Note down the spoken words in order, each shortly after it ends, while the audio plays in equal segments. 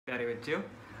प्यारे बच्चों,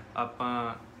 ਆਪਾਂ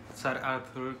सर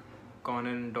आर्थर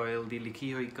कॉनन डॉयल ਦੀ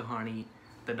लिखी हुई कहानी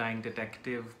द डाइंग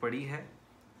डिटेक्टिव पढ़ी है।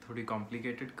 थोड़ी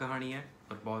कॉम्प्लीकेटेड कहानी है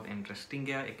पर बहुत इंटरेस्टिंग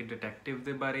है। एक डिटेक्टिव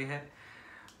के बारे है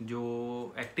जो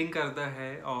एक्टिंग करता है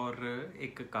और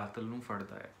एक कातिल नूं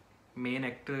फड़दा है। मेन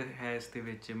एक्टर है इस दे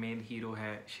विच, मेन हीरो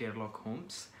है शेरलॉक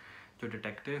होम्स जो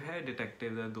डिटेक्टिव है।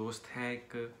 डिटेक्टिव का दोस्त है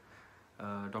एक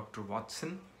डॉक्टर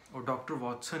वॉटसन, और डॉक्टर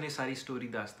वॉटसन ये सारी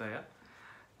स्टोरी दसदा है।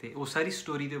 तो वो सारी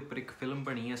स्टोरी के उपर एक फिल्म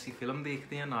बनी है। असी फिल्म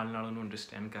देखते हैं, नाल नाल उन्होंने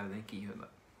अंडरस्टैंड करते हैं की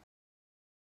होता।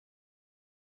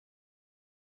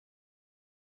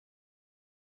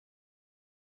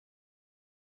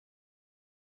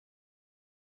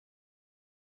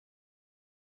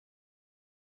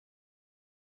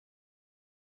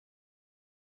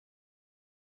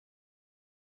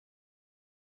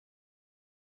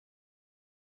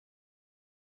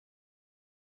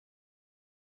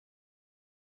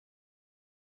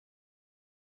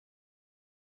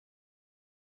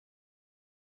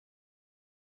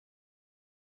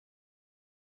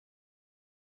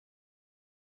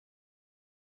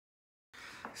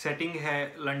 सैटिंग है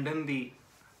लंडन की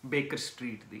बेकर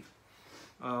स्ट्रीट की,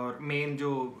 और मेन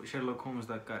जो शेरलॉक होम्स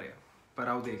का घर है। पर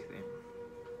आओ देखते हैं।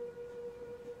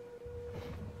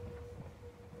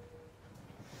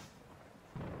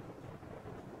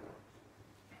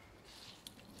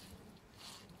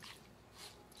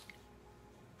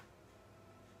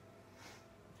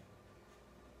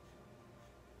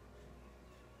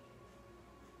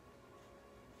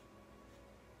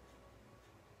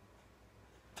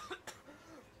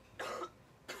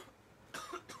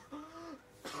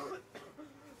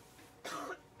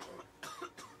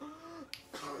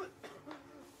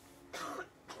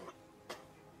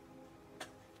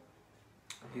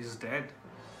 He's dead.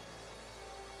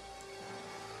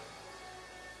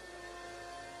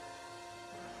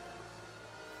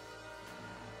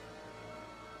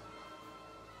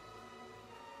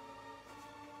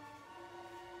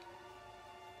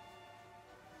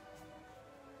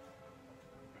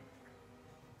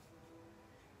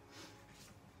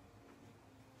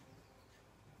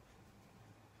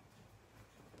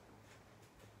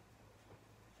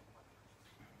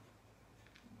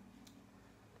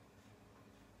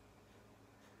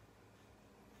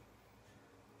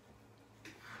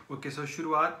 ओके सो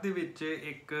शुरुआत दे विच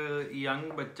एक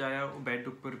यंग बच्चा आ, वो बैड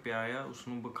उपर पिया आ,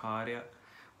 उसनूं बुखार आ,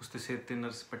 उसके सिर ते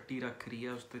नर्स पट्टी रख रही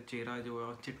है, उसका चेहरा जो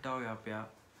है चिट्टा होया पिया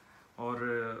और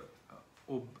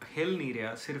वो हिल नहीं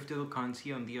रहा। सिर्फ जो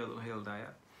खांसी आती है उदों हिलदा आ।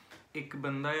 एक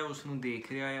बंदा है उसनूं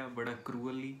देख रहा है बड़ा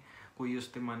क्रूअली, कोई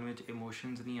उसके मन में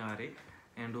इमोशनस नहीं आ रहे।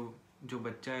 एंड वो जो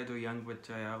बच्चा है, जो यंग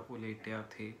बच्चा है, वो लेटिया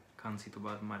उत्थे खांसी तो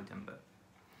बाद मर जाता।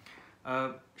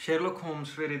 शेरलॉक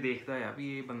होम्स फिर देखता है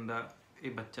भी ये बंदा, ये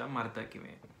बच्चा मरदा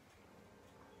किवें।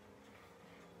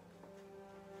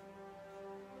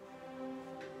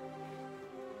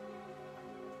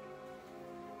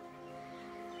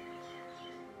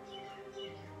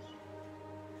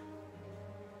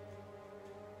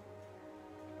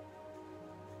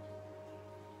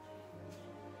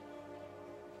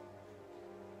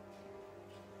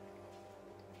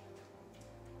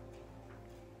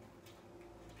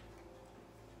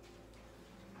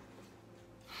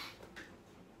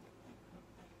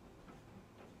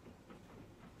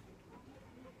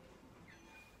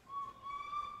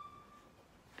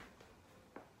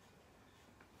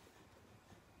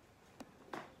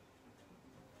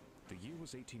 The year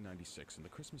was 1896 and the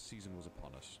Christmas season was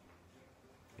upon us.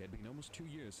 It had been almost 2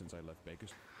 years since I left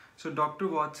Baker's. So doctor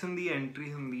Watson की एंट्री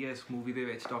होंगी है इस मूवी के।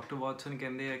 डॉक्टर वॉटसन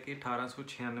कहते हैं कि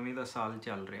 1896 का साल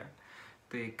चल रहा,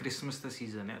 तो क्रिसमस का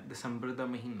सीजन है, दसंबर का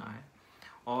महीना है,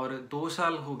 और 2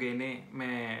 साल हो गए ने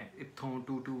मैं इत्थों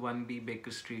 221B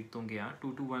बेकर स्ट्रीट तो गया।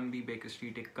 221B बेकर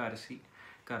स्ट्रीट एक घर सी,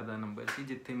 घर का नंबर सी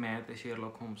जिथे मैं तो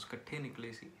शेरलॉक होम्स कट्ठे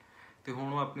निकले सी, तो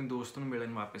हुण वो अपने दोस्त नूं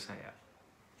मिलन वापस आया।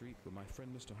 Where my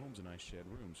friend Mr. Holmes and I shared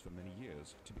rooms for many years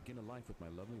to begin a life with my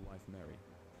lovely wife Mary.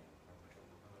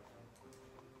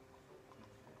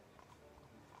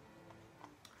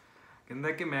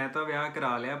 कहता कि मैं तो विआह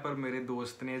करा लिया पर मेरे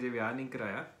दोस्त ने अजे विआह नहीं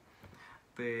कराया,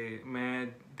 तो मैं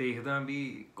देखदा भी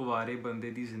कुवारे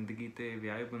बंदे की जिंदगी ते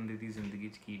विआहे बंदे की जिंदगी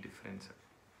च की डिफरेंस है।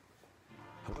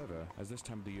 However, as this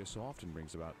time of the year so often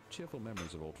brings about cheerful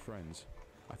memories of old friends,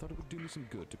 I thought it would do me some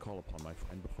good to call upon my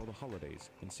friend before the holidays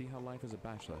and see how life as a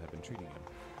bachelor had been treating him.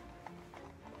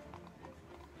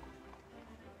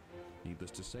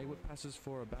 Needless to say, what passes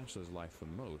for a bachelor's life for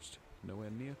most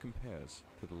nowhere near compares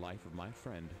to the life of my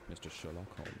friend, Mr.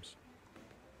 Sherlock Holmes.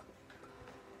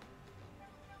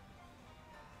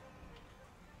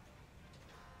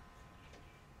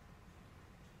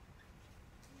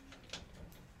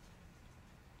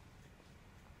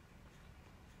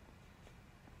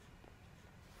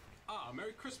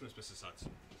 Merry Christmas, Mrs.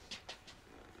 Hudson.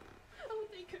 Oh,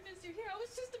 thank goodness you're here. I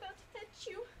was just about to fetch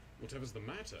you. Whatever's the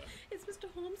matter? It's Mr.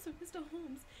 Holmes, sir, Mr.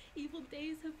 Holmes. Evil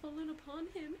days have fallen upon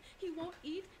him. He won't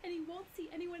eat and he won't see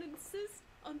anyone. Insists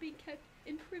on being kept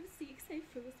in privacy, save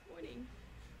for this morning.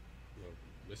 Well,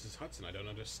 Mrs. Hudson, I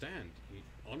don't understand. He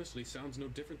honestly sounds no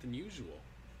different than usual.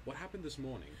 What happened this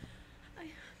morning?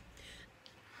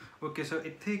 Okay, so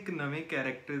ਇੱਥੇ ਇੱਕ ਨਵੇਂ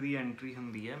character ਦੀ entry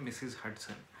ਹੁੰਦੀ ਹੈ Mrs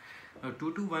Hudson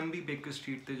 221 ਵੀ baker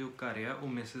street ਤੇ ਜੋ ਘਰ ਆ ਉਹ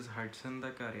ਮਿਸਿਸ ਹਡਸਨ ਦਾ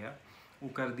ਘਰ ਆ ਉਹ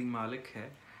ਘਰ ਦੀ ਮਾਲਕ ਹੈ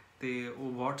ਤੇ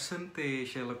ਉਹ ਵਾਟਸਨ ਤੇ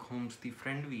ਸ਼ੈਰਲਕ ਹੋਮਸ ਦੀ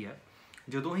ਫਰੈਂਡ ਵੀ ਆ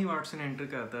ਜਦੋਂ ਹੀ ਵਾਟਸਨ ਐਂਟਰ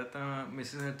ਕਰਦਾ ਤਾਂ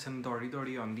ਮਿਸਿਸ ਹਡਸਨ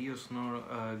ਦੌੜੀ ਆਉਂਦੀ ਹੈ ਉਸ ਨਾਲ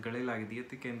ਗਲੇ ਲੱਗਦੀ ਹੈ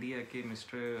ਤੇ ਕਹਿੰਦੀ ਹੈ ਕਿ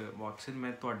ਮਿਸਟਰ ਵਾਟਸਨ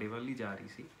ਮੈਂ ਤੁਹਾਡੇ ਵੱਲ ਹੀ ਜਾ ਰਹੀ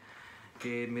ਸੀ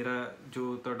ਕਿ ਮੇਰਾ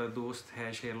ਜੋ ਤੁਹਾਡਾ ਦੋਸਤ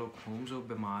ਹੈ ਸ਼ੈਰਲਕ ਹੋਮਸ ਉਹ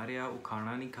ਬਿਮਾਰ ਆ ਉਹ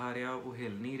ਖਾਣਾ ਨਹੀਂ ਖਾ ਰਿਹਾ ਉਹ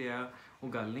ਹਿੱਲ ਨਹੀਂ ਰਿਹਾ ਉਹ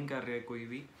ਗੱਲ ਨਹੀਂ ਕਰ ਰਿਹਾ ਕੋਈ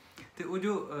ਵੀ ਤੇ ਉਹ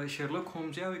ਜੋ ਸ਼ੈਰਲਕ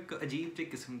ਹੋਮਸ ਆ ਉਹ ਇੱਕ ਅਜੀਬ ਜਿਹੇ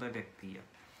ਕਿਸਮ ਦਾ ਵਿਅਕਤੀ ਆ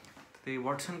ਤੇ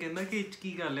ਵਾਟਸਨ ਕਹਿੰਦਾ ਕਿ ਇਹ 'ਚ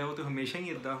ਕੀ ਗੱਲ ਆ ਉਹ ਤਾਂ ਹਮੇਸ਼ਾ ਹੀ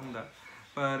ਇੱਦਾਂ ਹੁੰਦਾ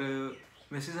ਪਰ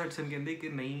ਮਿਸਿਸ ਹਡਸਨ ਕਹਿੰਦੇ ਕਿ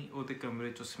ਨਹੀਂ ਉਹਦੇ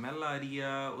ਕਮਰੇ 'ਚੋਂ ਸਮੈਲ ਆ ਰਹੀ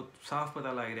ਆ ਉਹ ਸਾਫ਼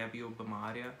ਪਤਾ ਲੱਗ ਰਿਹਾ ਵੀ ਉਹ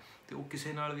ਬਿਮਾਰ ਆ ਤੇ ਉਹ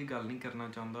ਕਿਸੇ ਨਾਲ ਵੀ ਗੱਲ ਨਹੀਂ ਕਰਨਾ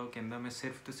ਚਾਹੁੰਦਾ ਉਹ ਕਹਿੰਦਾ ਮੈਂ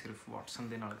ਸਿਰਫ ਤੇ ਸਿਰਫ ਵਾਟਸਨ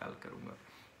ਦੇ ਨਾਲ ਗੱਲ ਕਰੂੰਗਾ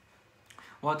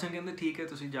ਵਾਟਸਨ ਕਹਿੰਦਾ ਠੀਕ ਹੈ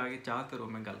ਤੁਸੀਂ ਜਾ ਕੇ ਚਾਹ ਧਰੋ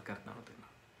ਮੈਂ ਗੱਲ ਕਰਦਾ ਉਹਦੇ ਨਾਲ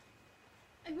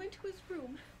I went to his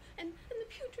room and the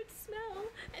putrid smell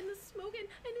and the smoke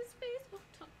and his face. Oh,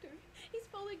 doctor, he's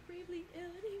falling gravely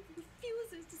ill and he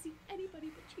refuses to see anybody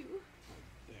but you.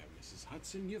 There, Mrs.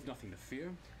 Hudson, you have nothing to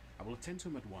fear. I will attend to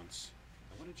him at once.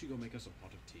 Now, why don't you go make us a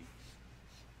pot of tea?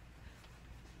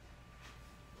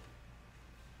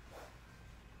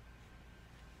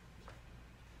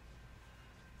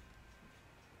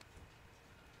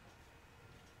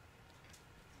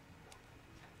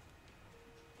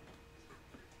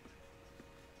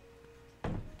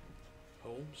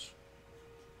 Holmes?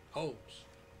 Holmes,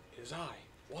 it is I,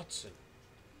 Watson.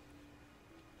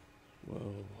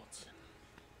 Well, Watson,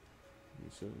 you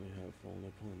certainly have fallen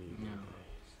upon evil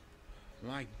days.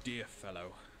 My dear fellow.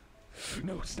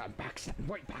 No, stand back, stand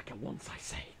right back at once, I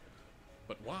say.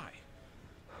 But why?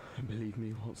 Believe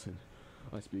me, Watson,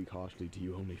 I speak harshly to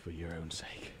you only for your own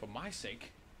sake. For my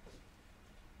sake?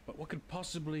 But what could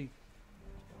possibly...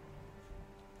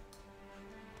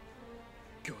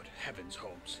 Good heavens,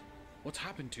 Holmes. What's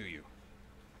happened to you?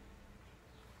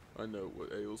 I know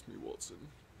what ails me, Watson.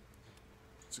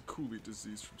 It's a coolie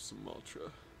disease from Sumatra.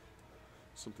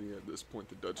 Something at this point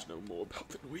the Dutch know more about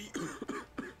than we.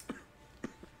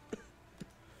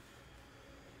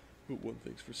 But one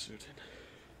thing's for certain.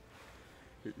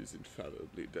 It is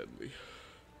infallibly deadly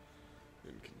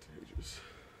and contagious.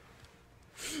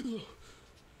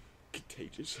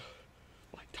 Contagious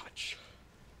by touch.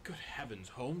 Good heavens,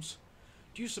 Holmes.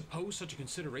 Do you suppose such a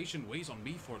consideration weighs on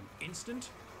me for an instant?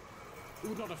 It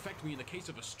would not affect me in the case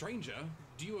of a stranger.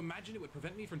 Do you imagine it would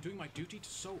prevent me from doing my duty to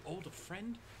so old a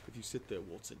friend? If you sit there,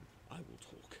 Watson, I will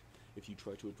talk. If you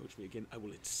try to approach me again, I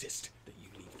will insist that you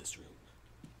leave this room.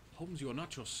 Holmes, you are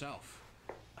not yourself.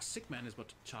 A sick man is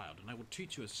but a child, and I will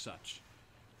treat you as such.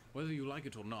 Whether you like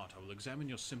it or not, I will examine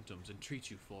your symptoms and treat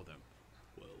you for them.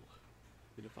 Well,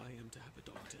 then if I am to have a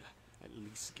doctor, at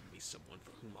least give me someone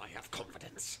for whom I have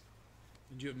confidence.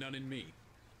 And you have none in me.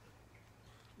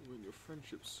 Well, in your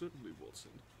friendship, certainly,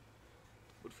 Watson.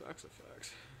 But facts are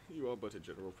facts. You are but a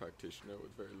general practitioner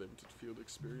with very limited field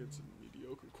experience and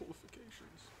mediocre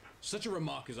qualifications. Such a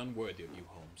remark is unworthy of you,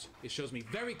 Holmes. It shows me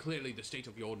very clearly the state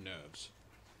of your nerves.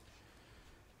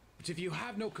 But if you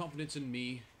have no confidence in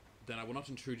me, then I will not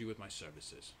intrude you with my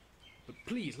services. But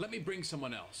please, let me bring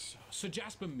someone else. Sir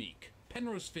Jasper Meek,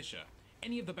 Penrose Fisher,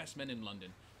 any of the best men in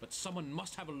London, but someone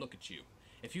must have a look at you.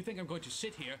 If you think I'm going to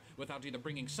sit here without either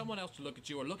bringing someone else to look at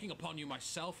you or looking upon you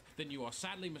myself, then you are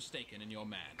sadly mistaken in your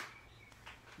man.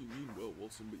 You mean well,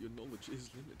 Watson, but your knowledge is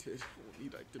limited. Or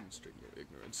need I demonstrate your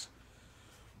ignorance?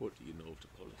 What do you know of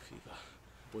Ebola fever?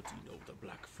 What do you know of the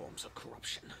black forms of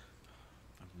corruption?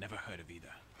 I've never heard of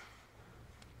either.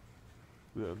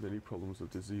 There are many problems of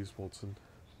disease, Watson.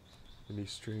 Many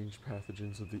strange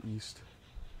pathogens of the East.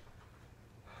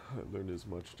 I learned as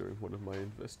much during one of my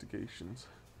investigations.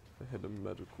 It had a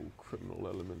medical criminal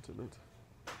element in it.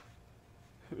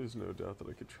 There's no doubt that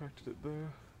I contracted it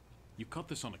there. You caught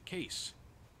this on a case.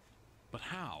 But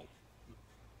how?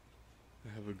 I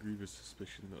have a grievous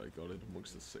suspicion that I got it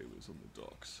amongst the sailors on the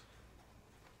docks.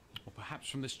 Or perhaps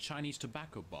from this Chinese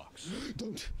tobacco box.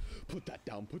 Don't put that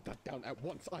down at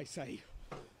once, I say.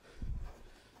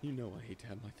 You know I hate to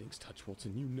have my things touched,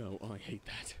 Watson. You know I hate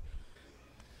that.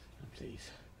 And please,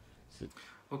 sit.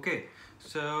 Okay,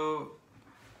 so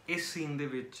ਇਸ scene ਦੇ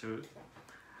ਵਿੱਚ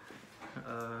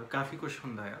ਕਾਫੀ ਕੁਝ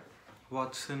ਹੁੰਦਾ ਆ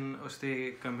Watson ਉਸਦੇ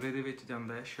ਕਮਰੇ ਦੇ ਵਿੱਚ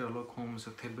ਜਾਂਦਾ ਹੈ ਸ਼ਰਲਕ ਹੋਮਸ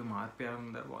ਉੱਥੇ ਬਿਮਾਰ ਪਿਆ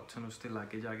ਹੁੰਦਾ ਵਾਟਸਨ ਉਸਦੇ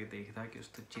ਲਾਗੇ ਜਾ ਕੇ ਦੇਖਦਾ ਕਿ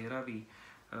ਉਸਦਾ ਚਿਹਰਾ ਵੀ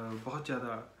बहुत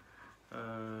ज़्यादा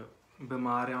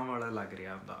ਬਿਮਾਰੀਆਂ ਵਾਲਾ ਲੱਗ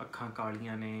ਰਿਹਾ ਉਹਦਾ ਅੱਖਾਂ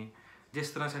ਕਾਲੀਆਂ ਨੇ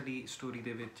ਜਿਸ ਤਰ੍ਹਾਂ ਸਾਡੀ ਸਟੋਰੀ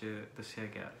ਦੇ ਵਿੱਚ ਦੱਸਿਆ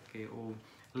ਗਿਆ ਕਿ ਉਹ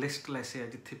ਲਿਸਟਲੈਸ ਹੈ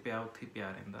ਜਿੱਥੇ ਪਿਆ ਉੱਥੇ ਪਿਆ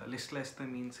ਰਹਿੰਦਾ ਲਿਸਟਲੈਸ ਦਾ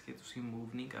ਮੀਨਸ ਕਿ ਤੁਸੀਂ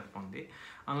ਮੂਵ ਨਹੀਂ ਕਰ ਪਾਉਂਦੇ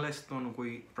ਅਨਲੈਸ ਤੁਹਾਨੂੰ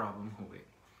ਕੋਈ ਪ੍ਰੋਬਲਮ ਹੋਵੇ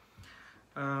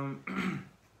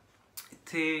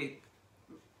ਇੱਥੇ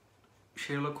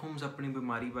ਸ਼ੇਰਲੌਕ ਹੋਮਸ ਆਪਣੀ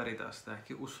ਬਿਮਾਰੀ ਬਾਰੇ ਦੱਸਦਾ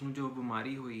ਕਿ ਉਸ ਨੂੰ ਜੋ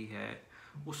ਬਿਮਾਰੀ ਹੋਈ ਹੈ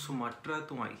ਉਹ ਸੁਮਾਟਰਾ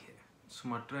ਤੋਂ ਆਈ ਹੈ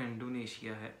ਸੁਮਾਟਰਾ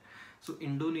ਇੰਡੋਨੇਸ਼ੀਆ ਹੈ ਸੋ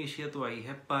ਇੰਡੋਨੇਸ਼ੀਆ ਤੋਂ ਆਈ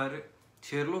ਹੈ ਪਰ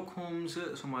ਸ਼ੇਰਲੌਕ ਹੋਮਸ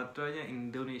ਸੁਮਾਤਰਾ ਜਾਂ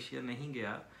ਇੰਡੋਨੇਸ਼ੀਆ नहीं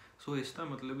गया सो इसका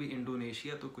मतलब भी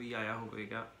इंडोनेशिया तो कोई आया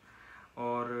होगा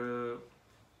और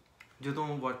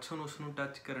ਜਦੋਂ ਵਾਟਸਨ ਉਸ ਨੂੰ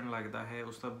ਟੱਚ ਕਰਨ ਲੱਗਦਾ ਹੈ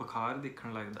ਉਸ ਦਾ ਬੁਖਾਰ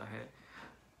ਦੇਖਣ ਲੱਗਦਾ ਹੈ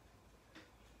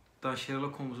ਤਾਂ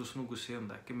ਸ਼ੇਰਲੌਕ ਹੋਮਸ ਉਸ ਨੂੰ ਗੁੱਸੇ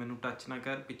ਹੁੰਦਾ ਕਿ ਮੈਨੂੰ ਟੱਚ ਨਾ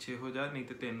ਕਰ ਪਿੱਛੇ ਹੋ ਜਾ ਨਹੀਂ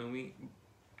ਤੇ ਤੈਨੂੰ ਵੀ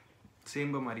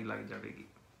ਸੇਮ ਬਿਮਾਰੀ ਲੱਗ ਜਾਵੇਗੀ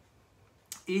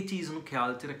ਇਹ ਚੀਜ਼ ਨੂੰ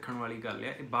ਖਿਆਲ 'ਚ ਰੱਖਣ ਵਾਲੀ ਗੱਲ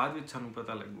ਹੈ ਇਹ ਬਾਅਦ ਵਿੱਚ ਸਾਨੂੰ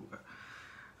ਪਤਾ ਲੱਗੂਗਾ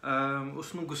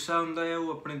ਉਸਨੂੰ ਗੁੱਸਾ ਹੁੰਦਾ ਹੈ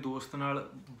ਉਹ ਆਪਣੇ ਦੋਸਤ ਨਾਲ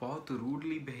ਬਹੁਤ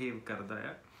ਰੂਡਲੀ ਬਿਹੇਵ ਕਰਦਾ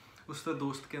ਆ ਉਸ ਦਾ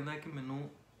ਦੋਸਤ ਕਹਿੰਦਾ ਕਿ ਮੈਨੂੰ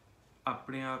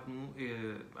ਆਪਣੇ ਆਪ ਨੂੰ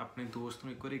ਆਪਣੇ ਦੋਸਤ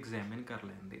ਨੂੰ ਇੱਕ ਵਾਰ ਐਗਜ਼ਾਮਿਨ ਕਰ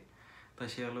ਲੈਣ ਦੇ ਤਾਂ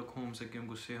ਸ਼ੇਰਲੌਕ ਹੋਮਸ ਕਿਉਂ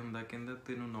ਗੁੱਸੇ ਹੁੰਦਾ ਕਹਿੰਦਾ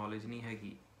ਤੈਨੂੰ ਨੌਲੇਜ ਨਹੀਂ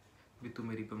ਹੈਗੀ ਵੀ ਤੂੰ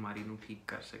ਮੇਰੀ ਬਿਮਾਰੀ ਨੂੰ ਠੀਕ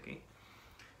ਕਰ ਸਕੇ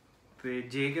ਤੇ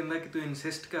ਜੇ ਕਹਿੰਦਾ ਕਿ ਤੂੰ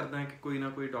ਇਨਸਿਸਟ ਕਰਦਾ ਕਿ ਕੋਈ ਨਾ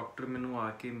ਕੋਈ ਡਾਕਟਰ ਮੈਨੂੰ ਆ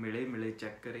ਕੇ ਮਿਲੇ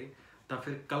ਚੈੱਕ ਕਰੇ ਤਾਂ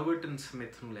ਫਿਰ ਕਲਵਰਟਨ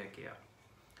ਸਮਿਥ ਨੂੰ ਲੈ ਕੇ ਆ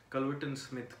ਕਲਵਰਟਨ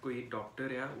ਸਮਿਥ ਕੋਈ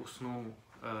ਡਾਕਟਰ ਆ ਉਸ ਨੂੰ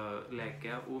ਲੈ ਕੇ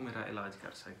ਆ ਉਹ ਮੇਰਾ ਇਲਾਜ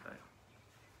ਕਰ ਸਕਦਾ ਹੈ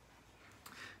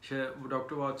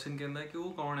ਡਾਕਟਰ ਵਾਟਸਨ ਕਹਿੰਦਾ ਕਿ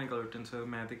ਉਹ ਕੌਣ ਹੈ ਕਲਵਰਟਨ ਸਰ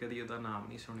ਮੈਂ ਤੇ ਕਦੀ ਉਹਦਾ ਨਾਮ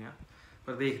ਨਹੀਂ ਸੁਣਿਆ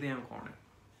ਪਰ ਦੇਖਦੇ ਹਾਂ ਕੌਣ ਹੈ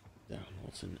Down,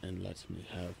 Watson, and let me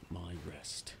have my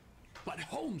rest. But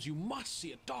Holmes, you must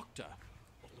see a doctor.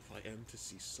 Well, if I am to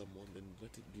see someone, then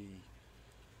let it be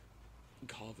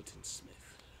Calverton Smith.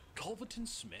 Calverton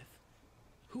Smith?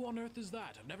 Who on earth is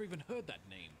that? I've never even heard that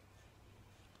name.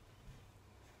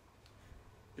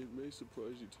 It may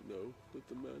surprise you to know that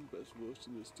the man best versed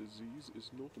in this disease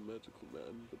is not a medical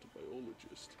man, but a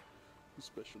biologist who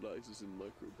specializes in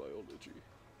microbiology.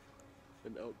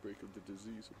 An outbreak of the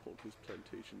disease upon his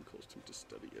plantation caused him to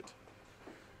study it.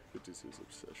 It is his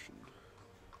obsession.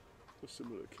 A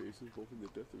similar case involving the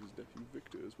death of his nephew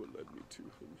Victor is what led me to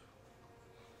him.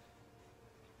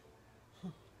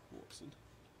 Watson,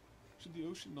 should the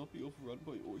ocean not be overrun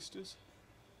by oysters?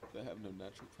 They have no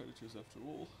natural predators after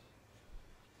all.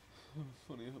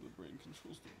 Funny how the brain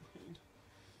controls the brain.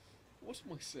 What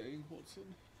am I saying,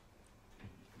 Watson?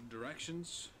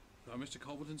 Directions by Mr.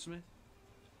 Calverton Smith?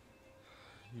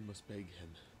 You must beg him.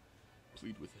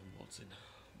 Plead with him, Watson.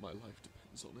 My life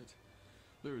depends on it.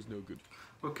 There is no good...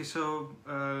 Okay, so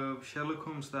Sherlock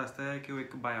Holmes ਦੱਸਦਾ ਹੈ ਕਿ ਉਹ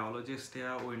ਇੱਕ ਬਾਇਓਲੋਜਿਸਟ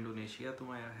ਹੈ ਉਹ Indonesia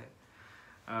ਤੋਂ ਆਇਆ ਹੈ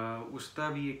ਉਸਦਾ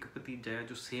ਵੀ ਇੱਕ ਭਤੀਜਾ ਹੈ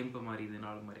ਜੋ ਸੇਮ ਬਿਮਾਰੀ ਦੇ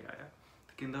ਨਾਲ ਮਰਿਆ ਆ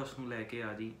ਤੇ ਕਹਿੰਦਾ ਉਸ ਨੂੰ ਲੈ ਕੇ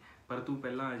ਆ ਜੀ ਪਰ ਤੂੰ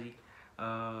ਪਹਿਲਾਂ ਆ ਜੀ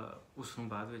ਉਸ ਨੂੰ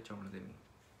ਬਾਅਦ ਵਿੱਚ ਆਉਣ ਦੇਣੀ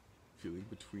Feeling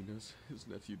between us, his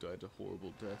nephew died a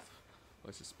horrible death.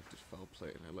 I suspected foul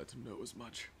play and I let him know as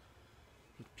much.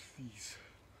 But please...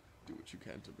 do what you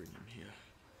can to bring him here,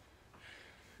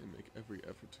 and make every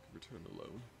effort to return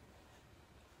alone.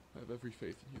 I have every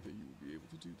faith in you that you will be able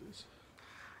to do this.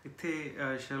 ਇੱਥੇ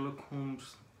ਸ਼ਰਲੌਕ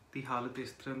homes ਦੀ ਹਾਲਤ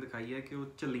ਇਸ ਤਰ੍ਹਾਂ ਦਿਖਾਈ ਹੈ ਕਿ ਉਹ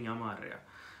ਝੱਲੀਆਂ ਮਾਰ ਰਿਹਾ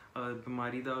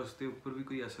ਬਿਮਾਰੀ ਦਾ ਉਸ ਦੇ ਉੱਪਰ ਵੀ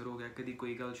ਕੋਈ ਅਸਰ ਹੋ ਗਿਆ ਕਦੀ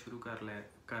ਕੋਈ ਗੱਲ ਸ਼ੁਰੂ ਕਰ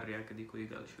ਰਿਹਾ ਕਦੀ ਕੋਈ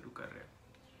ਗੱਲ ਸ਼ੁਰੂ ਕਰ ਰਿਹਾ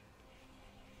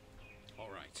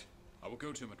All right, I will go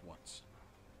to him at once.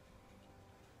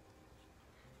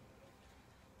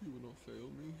 You will not fail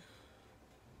me.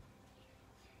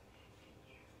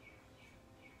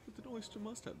 But an oyster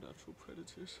must have natural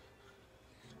predators.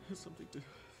 Something to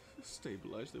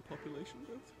stabilize their population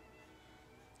growth.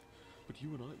 But you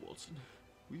and I, Watson,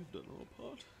 we have done our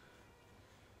part.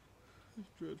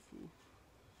 Dreadful.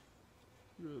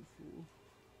 Dreadful.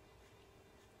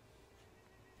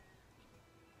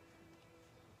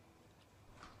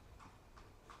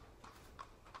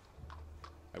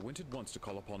 I went at once to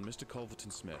call upon Mr.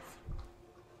 Calverton Smith.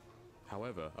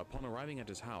 However, upon arriving at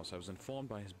his house, I was informed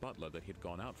by his butler that he had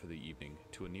gone out for the evening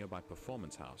to a nearby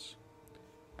performance house.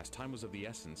 As time was of the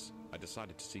essence, I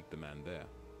decided to seek the man there.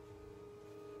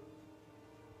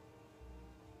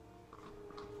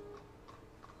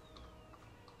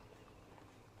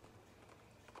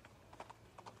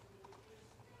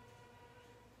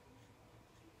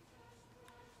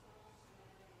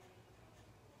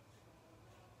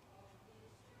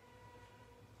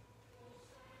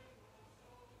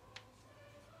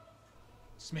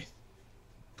 Smith.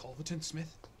 Calverton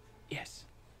Smith? Yes.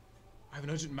 I have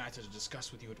an urgent matter to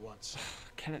discuss with you at once.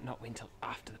 Can it not wait until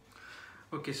after?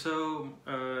 Okay, so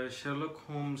Sherlock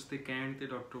Holmes ਦੇ ਕਹਿਣ ਤੇ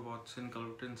doctor Watson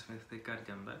ਕਲਵਰਟਨ Smith ਦੇ ਘਰ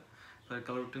ਜਾਂਦਾ ਪਰ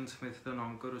ਕਲਵਰਟਨ Smith ਦਾ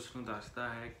ਨੌਕਰ ਉਸ ਨੂੰ ਦੱਸਦਾ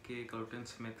ਹੈ ਕਿ ਕਲਵਰਟਨ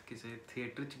ਸਮਿਥ ਕਿਸੇ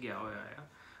ਥੀਏਟਰ 'ਚ ਗਿਆ ਹੋਇਆ ਆ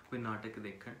ਕੋਈ ਨਾਟਕ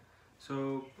ਦੇਖਣ ਸੋ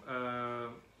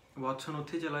ਵਾਟਸਨ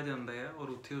ਉੱਥੇ ਚਲਾ ਜਾਂਦਾ ਆ ਔਰ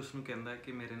ਉੱਥੇ ਉਸਨੂੰ ਕਹਿੰਦਾ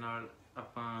ਕਿ ਮੇਰੇ ਨਾਲ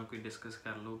ਆਪਾਂ ਕੋਈ ਡਿਸਕਸ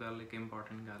ਕਰ ਲਓ ਗੱਲ, ਇੱਕ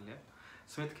ਇੰਪੋਰਟੈਂਟ ਗੱਲ ਆ।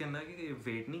 ਸਮਿਥ ਕਹਿੰਦਾ ਕਿ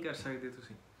ਵੇਟ ਨਹੀਂ ਕਰ ਸਕਦੇ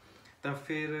ਤੁਸੀਂ। ਤਾਂ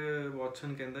ਫਿਰ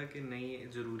ਵਾਟਸਨ ਕਹਿੰਦਾ ਕਿ ਨਹੀਂ, ਇਹ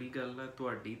ਜ਼ਰੂਰੀ ਗੱਲ ਆ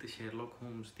ਤੁਹਾਡੀ ਤੇ ਸ਼ੇਰਲੌਕ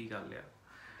ਹੋਮਸ ਦੀ ਗੱਲ ਆ।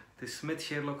 ਤੇ ਸਮਿਥ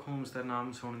ਸ਼ੇਰਲੌਕ ਹੋਮਸ ਦਾ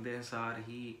ਨਾਮ ਸੁਣਦੇ ਸਾਰ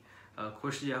ਹੀ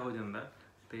ਖੁਸ਼ ਜਿਹਾ ਹੋ ਜਾਂਦਾ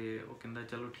ਤੇ ਉਹ ਕਹਿੰਦਾ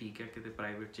ਚਲੋ ਠੀਕ ਹੈ, ਕਿਤੇ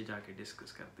ਪ੍ਰਾਈਵੇਟ 'ਚ ਜਾ ਕੇ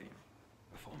ਡਿਸਕਸ ਕਰਦੇ ਹਾਂ।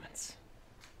 Performance.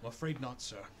 I'm afraid not,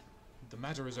 sir. The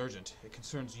matter is urgent. It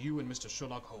concerns you and Mr.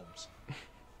 Sherlock Holmes.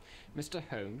 Mr.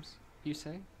 Holmes, you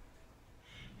say?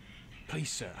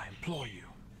 Please, sir, I implore you.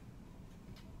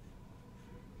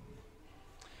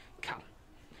 Come,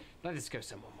 let us go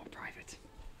somewhere more private.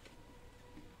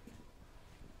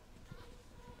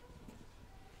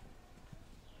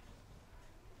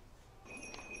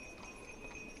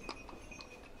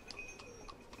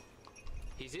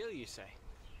 He's ill, you say?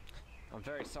 I'm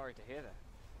very sorry to hear that.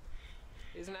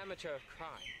 He's an amateur of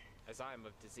crime, as I am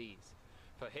of disease.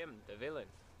 For him, the villain.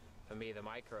 For me, the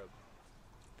microbe.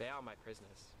 They are my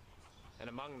prisoners.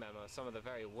 And among them are some of the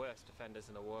very worst offenders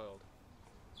in the world.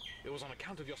 It was on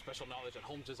account of your special knowledge that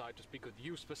Holmes desired to speak with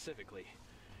you specifically.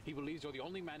 He believes you're the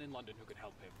only man in London who could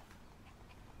help him.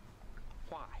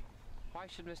 Why? Why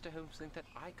should Mr. Holmes think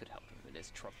that I could help him in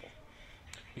his trouble?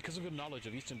 Because of your knowledge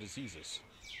of Eastern diseases.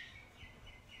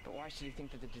 But why should he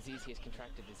think that the disease he has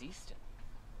contracted is Eastern?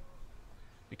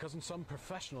 Because in some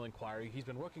professional inquiry, he's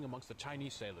been working amongst the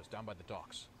Chinese sailors down by the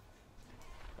docks.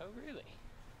 Oh, really?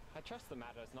 I trust the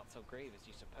matter is not so grave as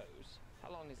you suppose.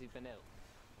 How long has he been ill?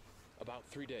 About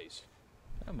 3 days.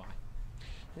 Oh my.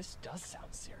 This does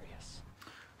sound serious.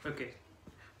 Okay,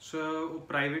 ਸੋ ਉਹ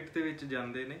private ਦੇ ਵਿੱਚ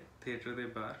ਜਾਂਦੇ ਨੇ theatre ਦੇ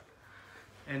ਬਾਹਰ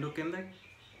and ਉਹ ਕਹਿੰਦਾ,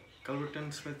 ਕਲਵਰਟਨ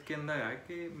Smith ਕਹਿੰਦਾ ਆ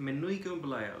ਕਿ ਮੈਨੂੰ ਹੀ ਕਿਉਂ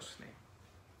ਬੁਲਾਇਆ ਉਸਨੇ।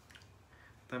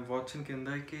 ਤਾਂ ਵਾਟਸਨ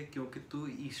ਕਹਿੰਦਾ ਕਿ ਕਿਉਂਕਿ ਤੂੰ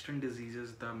ਈਸਟਰਨ ਡਿਜ਼ੀਜ਼ਸ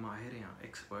ਦਾ ਮਾਹਿਰ ਆ,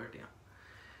 ਐਕਸਪਰਟ ਆ।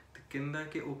 ਤੇ ਕਹਿੰਦਾ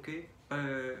ਕਿ ਓਕੇ,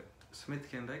 ਪਰ ਸਮਿਥ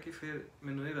ਕਹਿੰਦਾ ਕਿ ਫਿਰ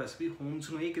ਮੈਨੂੰ ਇਹ ਦੱਸ ਵੀ ਹੋਮਸ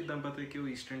ਨੂੰ ਇਹ ਕਿੱਦਾਂ ਪਤਾ ਕਿ ਉਹ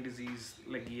ਈਸਟਰਨ ਡਿਜ਼ੀਜ਼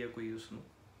ਲੱਗੀ ਆ ਕੋਈ ਉਸਨੂੰ,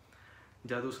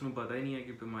 ਜਦ ਉਸਨੂੰ ਪਤਾ ਹੀ ਨਹੀਂ ਹੈ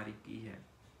ਕਿ ਬਿਮਾਰੀ ਕੀ ਹੈ।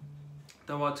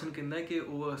 ਤਾਂ ਵਾਟਸਨ ਕਹਿੰਦਾ ਕਿ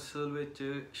ਉਹ ਅਸਲ ਵਿੱਚ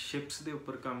ਸ਼ਿਪਸ ਦੇ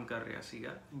ਉੱਪਰ ਕੰਮ ਕਰ ਰਿਹਾ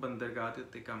ਸੀਗਾ, ਬੰਦਰਗਾਹ ਦੇ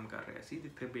ਉੱਤੇ ਕੰਮ ਕਰ ਰਿਹਾ ਸੀ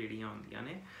ਜਿੱਥੇ ਬੇੜੀਆਂ ਹੁੰਦੀਆਂ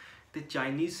ਨੇ, ਤੇ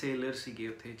ਚਾਈਨੀਜ਼ ਸੇਲਰ ਸੀਗੇ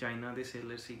ਉੱਥੇ, ਚਾਈਨਾ ਦੇ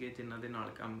ਸੇਲਰ ਸੀਗੇ ਜਿਨ੍ਹਾਂ ਦੇ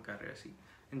ਨਾਲ ਕੰਮ ਕਰ ਰਿਹਾ ਸੀ।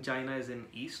 And China is in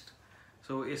East,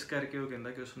 ਸੋ ਇਸ ਕਰਕੇ ਉਹ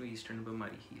ਕਹਿੰਦਾ ਕਿ ਉਸਨੂੰ ਈਸਟਰਨ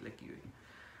ਬਿਮਾਰੀ ਹੀ ਲੱਗੀ ਹੋਈ।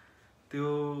 ਤੇ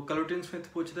ਉਹ ਕਲਵਰਟਨ ਸਮਿਥ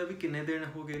ਪੁੱਛਦਾ ਵੀ ਕਿੰਨੇ ਦਿਨ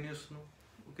ਹੋ ਗਏ ਨੇ ਉਸਨੂੰ।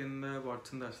 ਉਹ ਕਹਿੰਦਾ,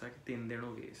 ਵਾਟਸਨ ਦੱਸਦਾ ਕਿ 3 ਦਿਨ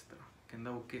ਹੋ ਗਏ ਇਸ ਤਰ੍ਹਾਂ।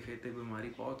 ਕਹਿੰਦਾ ਓਕੇ, ਫਿਰ ਤੇ ਬਿਮਾਰੀ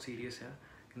ਬਹੁਤ ਸੀਰੀਅਸ ਆ।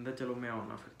 ਕਹਿੰਦਾ ਚਲੋ ਮੈਂ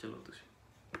ਆਉਣਾ, ਫਿਰ ਚਲੋ ਤੁਸੀਂ।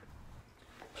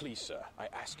 Please, sir, I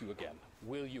ask you again,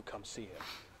 will you come see him?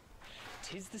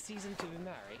 'Tis the season to be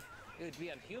merry. It would be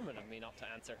unhuman of me not to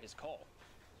answer his call.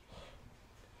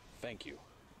 Thank you.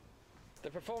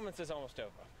 The performance is almost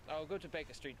over. I'll go to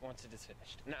Baker Street once it is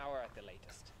finished. An hour at the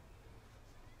latest.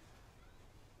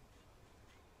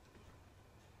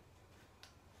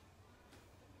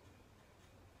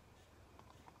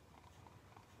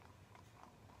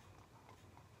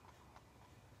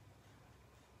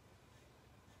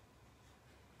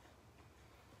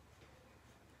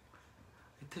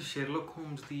 ਇੱਥੇ ਸ਼ੇਰਲੌਕ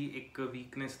homes ਦੀ ਇੱਕ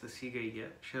weakness ਦੱਸੀ ਗਈ ਹੈ।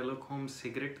 ਸ਼ੇਰਲੌਕ homes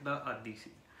cigarette ਦਾ ਆਦੀ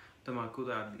ਸੀ, ਤੰਬਾਕੂ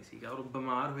ਦਾ ਆਦੀ ਸੀਗਾ, ਔਰ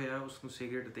ਬਿਮਾਰ ਹੋਇਆ, ਉਸਨੂੰ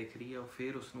ਸਿਗਰਟ ਦਿਖ ਰਹੀ ਹੈ, ਉਹ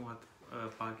ਫਿਰ ਉਸਨੂੰ ਹੱਥ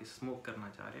ਪਾ ਕੇ ਸਮੋਕ ਕਰਨਾ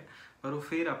ਚਾਹ ਰਿਹਾ, ਪਰ ਉਹ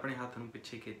ਫਿਰ ਆਪਣੇ ਹੱਥ ਨੂੰ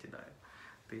ਪਿੱਛੇ ਖਿੱਚਦਾ ਹੈ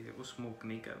ਤੇ ਉਹ ਸਮੋਕ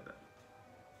ਨਹੀਂ ਕਰਦਾ।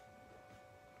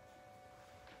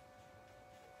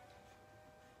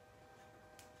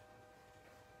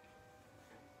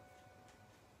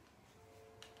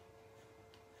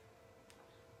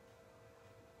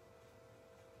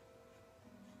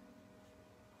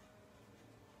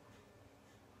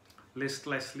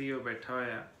 ਲਿਸਟਲੈਸਲੀ ਉਹ ਬੈਠਾ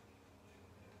ਹੋਇਆ।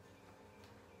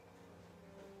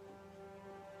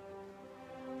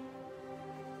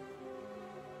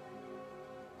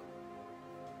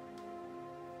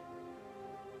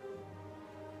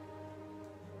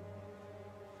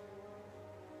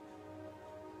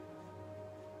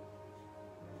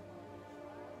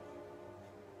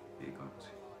 ਇਹ ਕੌਣ ਸੀ?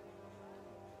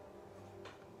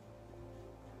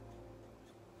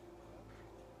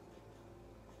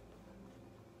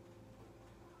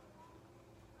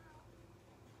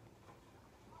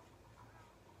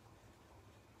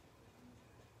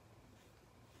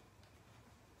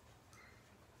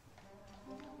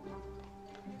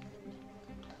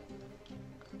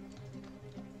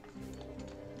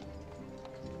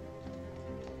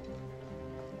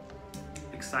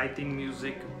 एक्साइटिंग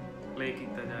म्यूजिक प्ले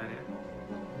किया जा रहा है।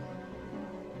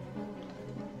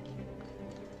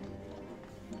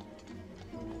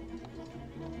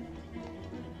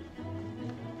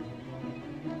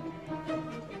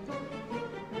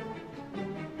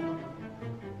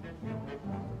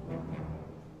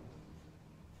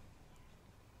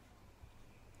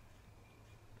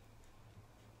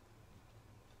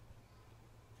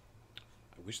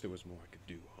 I wish there was more I could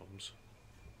do, Holmes.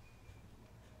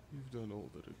 You've done all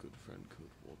that a good friend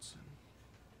could, Watson.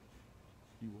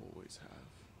 You always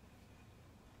have.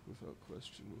 Without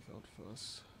question, without fuss.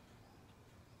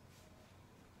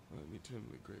 I'm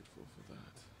eternally grateful for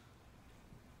that.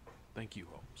 Thank you,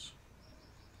 Holmes.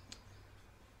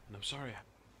 And I'm sorry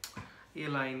ये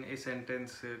line, ये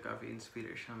sentence काफी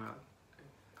inspirational.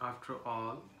 After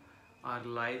all, our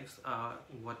lives are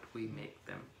what we make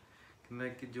them. कहना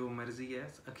कि जो मर्जी है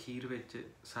अखीर विच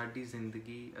साडी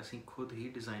जिंदगी असीं खुद ही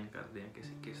डिजाइन करते हैं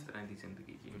किस तरह की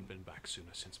जिंदगी जी. haven't been back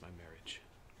sooner since my marriage.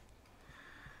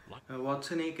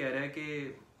 Watson ये कह रहा है कि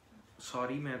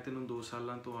सॉरी मैं तेनों 2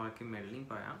 सालों तो आके मिल नहीं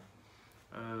पाया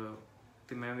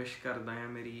तो मैं विश करदा हां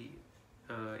मेरी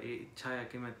ये इच्छा है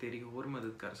कि मैं तेरी होर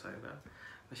मदद कर सकदा.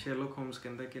 शेरलॉक होम्स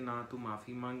कहंदा कि ना तू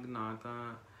माफ़ी मंग ना तां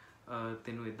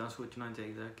तेनों इदां सोचना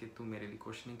चाहिए कि तू मेरे लिए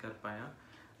कुछ नहीं कर पाया.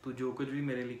 तू जो कुछ भी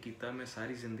मेरे लिए कीता मैं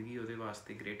सारी जिंदगी ਉਹਦੇ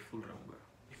वास्ते ग्रेटफुल रहूँगा.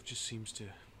 It just seems to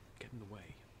get in the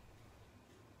way.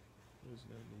 There's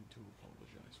no need to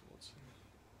apologize, Watson.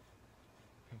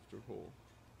 After all,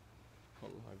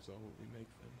 our lives are what we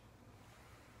make them.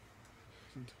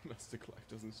 Domestic life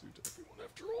doesn't suit everyone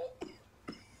after all.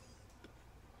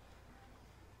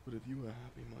 But if you are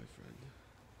happy, my friend,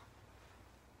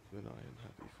 then I am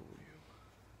happy for you.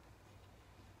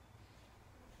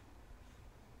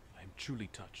 I am truly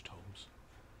touched, Holmes.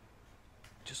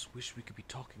 Just wish we could be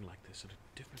talking like this under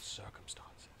different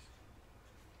circumstances.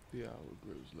 The hour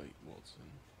grows late, Watson.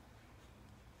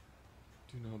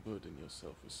 Do not burden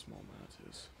yourself with small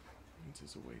matters. It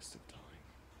is a waste of time.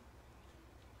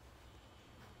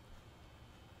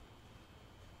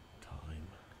 Time.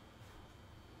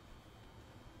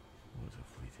 What a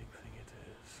fleeting thing it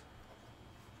is.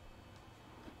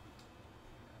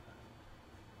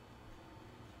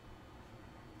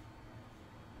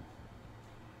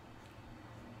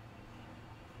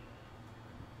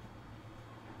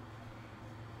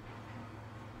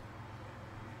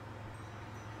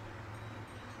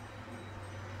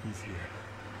 He's here.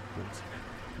 Watson.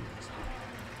 Yes.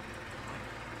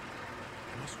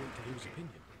 I must wait to hear his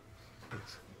opinion.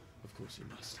 Yes, of course you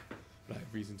must. But I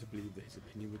have reason to believe that his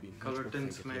opinion would be much more Cullerton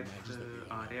frank if he Smith imagines that we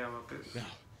uh are. रहा वापस.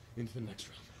 Now, into the next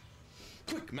room.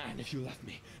 Quick, man, if you left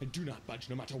me, and do not budge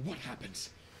no matter what happens.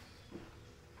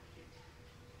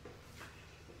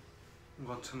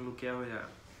 Watson लुकिया होया.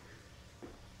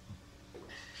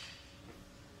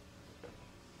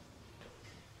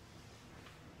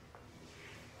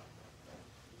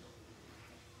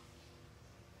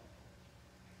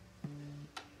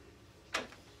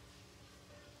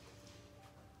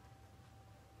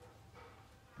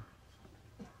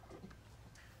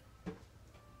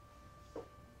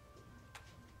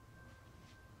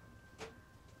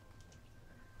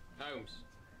 Holmes.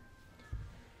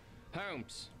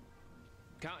 Holmes.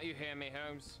 Can't you hear me,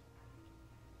 Holmes?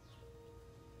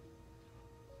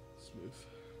 Smith,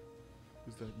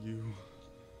 is that you?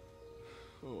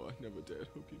 Oh, I never dared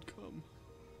hope you'd come.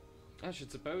 I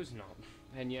should suppose not.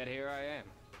 And yet here I am.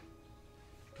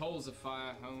 Coals of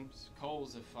fire, Holmes.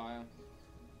 Coals of fire.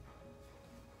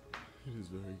 It is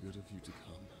very good of you to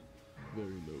come.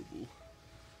 Very noble.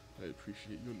 I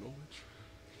appreciate your knowledge.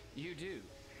 You do.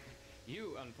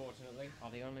 You, unfortunately, are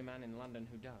the only man in London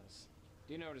who does.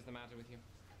 Do you know what is the matter with you?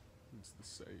 It's the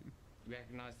same. You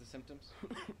recognize the symptoms?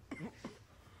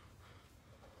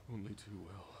 Only too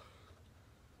well.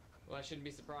 Well, I shouldn't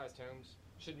be surprised, Holmes.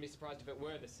 Shouldn't be surprised if it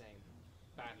were the same.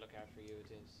 Bad lookout for you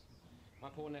it is. My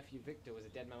poor nephew Victor was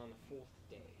a dead man on the 4th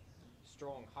day.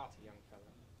 Strong, hearty young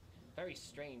fellow. Very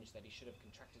strange that he should have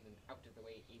contracted an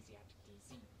out-of-the-way Asiatic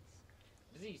disease.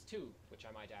 Disease, too, which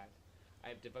I might add. I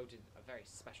have devoted a very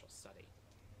special study.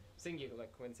 Singular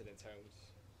coincidence, Holmes.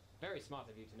 Very smart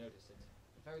of you to notice it.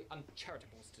 Very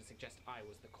uncharitable to suggest I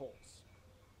was the cause.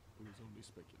 It was only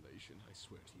speculation. I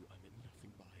swear to you, I meant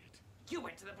nothing by it. You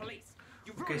went to the police!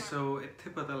 You Okay, ruined my... so ਇੱਥੇ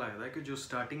ਪਤਾ ਲੱਗਦਾ ਕਿ ਜੋ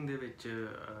starting ਦੇ ਵਿੱਚ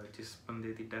ਜਿਸ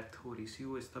ਬੰਦੇ ਦੀ death ਹੋ ਰਹੀ ਸੀ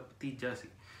ਉਹ ਇਸ ਦਾ ਭਤੀਜਾ ਸੀ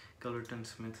ਕਲਰਟਨ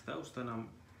ਸਮਿਥ ਦਾ. ਉਸਦਾ ਨਾਮ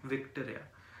ਵਿਕਟਰ ਆ.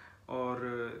 ਔਰ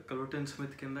ਕਲਰਟਨ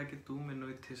ਸਮਿਥ ਕਹਿੰਦਾ ਕਿ ਤੂੰ ਮੈਨੂੰ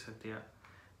ਇੱਥੇ ਸੱਦਿਆ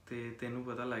ਤੇ ਤੈਨੂੰ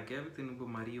ਪਤਾ ਲੱਗ ਗਿਆ ਵੀ ਤੈਨੂੰ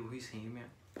ਬਿਮਾਰੀ ਉਹੀ ਸੇਮ ਆ.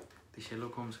 ਤੇ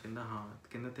ਸ਼ੈਰਲੌਕ ਹੋਮਸ ਕਹਿੰਦਾ ਹਾਂ.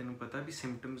 ਕਹਿੰਦਾ ਤੈਨੂੰ ਪਤਾ ਵੀ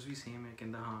ਸਿੰਪਟਮਸ ਵੀ ਸੇਮ ਹੈ.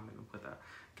 ਕਹਿੰਦਾ ਹਾਂ ਮੈਨੂੰ ਪਤਾ.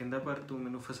 ਕਹਿੰਦਾ ਪਰ ਤੂੰ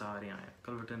ਮੈਨੂੰ ਫਸਾ ਰਿਹਾ ਆ.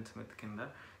 ਕਲਰਟਨ ਸਮਿਥ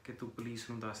ਕਹਿੰਦਾ ਕਿ ਤੂੰ ਪੁਲਿਸ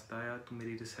ਨੂੰ ਦੱਸਦਾ ਆ ਤੂੰ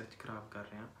ਮੇਰੀ ਰਿਸਰਚ ਖਰਾਬ ਕਰ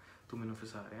ਰਿਹਾ ਤੂੰ ਮੈਨੂੰ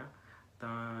ਫਸਾ ਰਿਹਾ.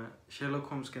 ਤਾਂ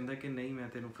ਸ਼ੈਰਲੌਕ ਹੋਮਸ ਕਹਿੰਦਾ ਕਿ ਨਹੀਂ ਮੈਂ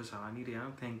ਤੈਨੂੰ ਫਸਾ ਨਹੀਂ ਰਿਹਾ.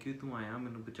 ਥੈਂਕ ਯੂ ਤੂੰ ਆਇਆ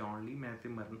ਮੈਨੂੰ ਬਚਾਉਣ ਲਈ. ਮੈਂ ਤੇ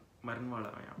ਮਰਨ ਵਾਲਾ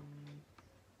ਆ.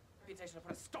 Reputation to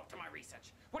put a stop to my research.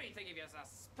 What do you think of yourself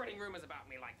spreading rumors about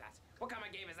me like that? What kind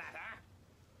of game is that, huh?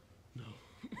 No.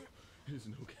 It is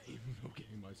no game. No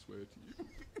game, I swear to you.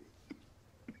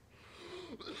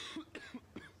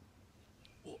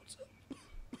 What?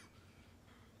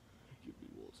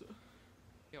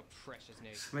 your precious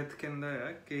news. Smith ਕਹਿੰਦਾ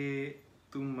ਆ ਕਿ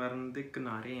ਤੂੰ ਮਰਨ ਦੇ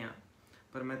ਕਿਨਾਰੇ ਆ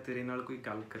ਪਰ ਮੈਂ ਤੇਰੇ ਨਾਲ ਕੋਈ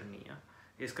ਗੱਲ ਕਰਨੀ ਆ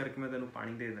ਇਸ ਕਰਕੇ ਮੈਂ ਤੈਨੂੰ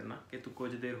ਪਾਣੀ ਦੇ ਦੇਣਾ ਕਿ ਤੂੰ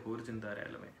ਕੁਝ ਦੇਰ ਹੋਰ ਜ਼ਿੰਦਾ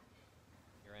ਰਹਿ ਲਵੇਂ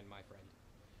Your end, my friend.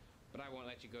 But I won't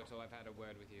let you go till I've had a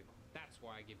word with you. That's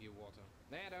why I give you water.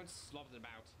 There, don't slop it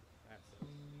about. That's it.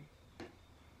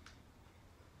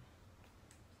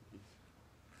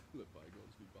 Let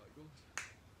bygones be bygones.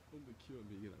 Only cure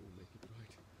me and I will make it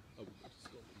right. I will go to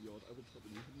Scotland Yard. I will tell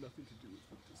them you had nothing to do with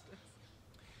Victor's death.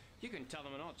 You can tell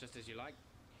them or not, just as you like.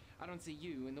 I don't see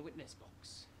you in the witness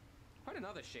box. Quite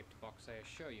another shaped box, I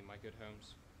assure you, my good Holmes.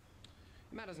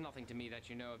 It matters nothing to me that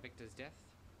you know of Victor's death.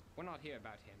 We're not here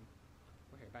about him.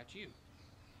 We're here about you.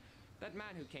 That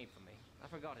man who came for me, I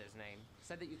forgot his name,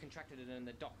 said that you contracted it in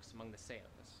the docks among the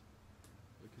sailors.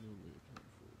 I can only account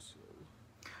for it so.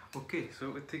 Okay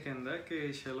so ਇੱਥੇ ਕਹਿੰਦਾ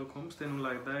ਕਿ ਸ਼ੈਰਲੌਕ homes ਤੈਨੂੰ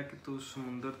ਲੱਗਦਾ ਹੈ ਕਿ ਤੂੰ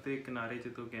ਸਮੁੰਦਰ ਦੇ ਕਿਨਾਰੇ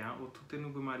ਜਦੋਂ ਗਿਆ ਉੱਥੋਂ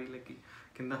ਤੈਨੂੰ ਬਿਮਾਰੀ ਲੱਗੀ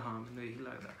ਕਹਿੰਦਾ ਹਾਂ ਮੈਨੂੰ ਇਹੀ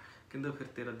ਲੱਗਦਾ ਕਹਿੰਦਾ ਫਿਰ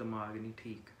ਤੇਰਾ ਦਿਮਾਗ ਨਹੀਂ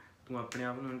ਠੀਕ ਤੂੰ ਆਪਣੇ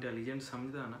ਆਪ ਨੂੰ ਇੰਟੈਲੀਜੈਂਟ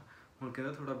ਸਮਝਦਾ ਨਾ ਹੁਣ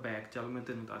ਕਹਿੰਦਾ ਥੋੜਾ ਬੈਕ ਚੱਲ ਮੈਂ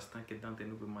ਤੈਨੂੰ ਦੱਸਦਾ ਕਿੱਦਾਂ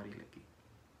ਤੈਨੂੰ ਬਿਮਾਰੀ ਲੱਗੀ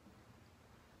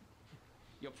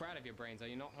You're proud of your brains, are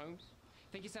you not, Holmes?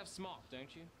 Think yourself smart,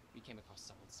 don't you? You came across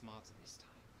someone smarter this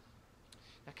time.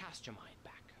 Now cast your mind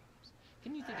back, Holmes.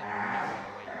 Can you think of no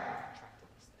other way you could have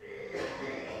contracted this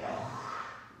thing?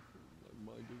 My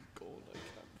mind is gone. I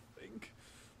can't think.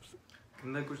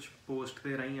 ਕਹਿੰਦਾ ਕੁਝ post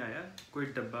ਦੇ ਰਾਹੀਂ ਆਇਆ ਕੋਈ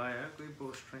ਡੱਬਾ ਆਇਆ ਕੋਈ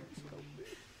post ਰਾਹੀਂ Help me.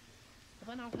 Well,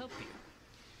 then I'll help you.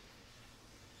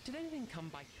 Did anything come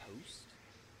by post?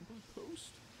 By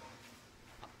post?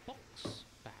 A box,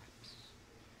 perhaps?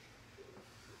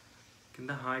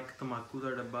 ਕਹਿੰਦਾ ਹਾਂ ਇੱਕ ਤਮਾਕੂ ਦਾ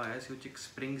ਡੱਬਾ ਆਇਆ ਸੀ ਉਹ 'ਚ ਇੱਕ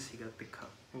ਸਪਰਿੰਗ ਸੀਗਾ ਤਿੱਖਾ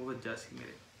ਉਹ ਵੱਜਾ ਸੀ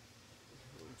ਮੇਰੇ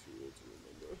I'm too old to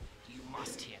remember. You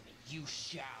must hear me. You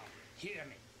shall hear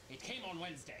me. It came on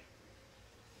Wednesday.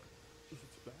 Is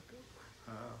it tobacco?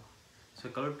 ਹਾਂ ਸੋ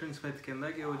ਕਲਟਨ ਸਮਿਥ ਕਹਿੰਦਾ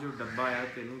ਕਿ ਉਹ ਜੋ ਡੱਬਾ ਆਇਆ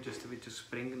ਤੈਨੂੰ ਜਿਸ ਵਿੱਚ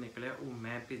ਸਪਰਿੰਗ ਨਿਕਲਿਆ ਉਹ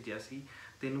ਮੈਂ ਭੇਜਿਆ ਸੀ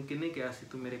ਤੈਨੂੰ ਕਿਹਨੇ ਕਿਹਾ ਸੀ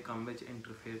ਤੂੰ ਮੇਰੇ ਕੰਮ ਵਿੱਚ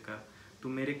ਇੰਟਰਫੇਅਰ ਕਰ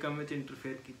ਤੂੰ ਮੇਰੇ ਕੰਮ ਵਿੱਚ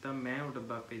ਇੰਟਰਫੇਅਰ ਕੀਤਾ ਮੈਂ ਉਹ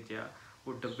ਡੱਬਾ ਭੇਜਿਆ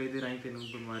ਉਹ ਡੱਬੇ ਦੇ ਰਾਹੀਂ ਤੈਨੂੰ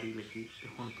ਬਿਮਾਰੀ ਲੱਗੀ ਤੇ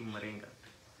ਹੁਣ ਤੂੰ ਮਰੇਂਗਾ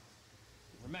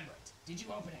Remember it. Did you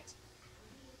open it?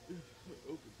 I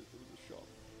opened it. There was a shop.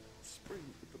 Spring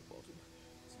at the bottom.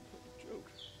 Some kind of joke.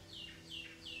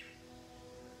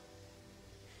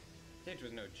 It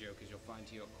was no joke, as you'll find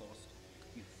to your cost.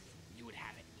 You would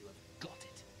have it. You have got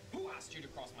it. Who asked you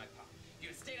to cross my path? If you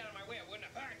had stayed out of my way, I wouldn't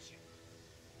have hurt you.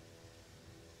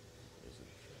 There's an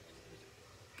effect.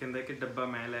 ਕਹਿੰਦਾ ਕਿ ਡੱਬਾ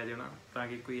ਮੈਂ ਲੈ ਜਾਣਾ ਤਾਂ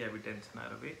ਕਿ ਕੋਈ evidence ਨਾ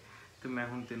ਰਵੇ ਤੇ ਮੈਂ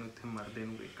ਹੁਣ ਤੈਨੂੰ ਇੱਥੇ ਮਰਦੇ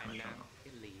ਨੂੰ ਵੇਖਣਾ And ਚਾਹੁੰਦਾ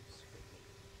now it leaves.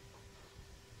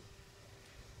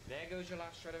 There goes your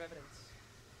last shred of evidence.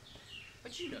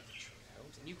 But you know the truth,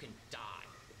 Holmes, and you can die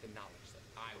with the knowledge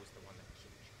that I was the one that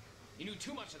killed you. You knew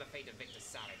too much of the fate of Victor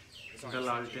Savage. So the I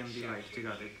Lal sent you time to the Sherlock. Light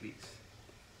ਜਗਾ ਦੇ please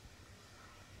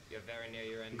You're very near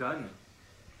your end. Gun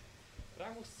But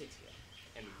I will sit here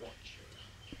and watch you.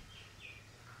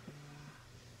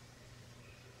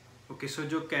 Okay so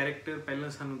ਜੋ character ਪਹਿਲਾਂ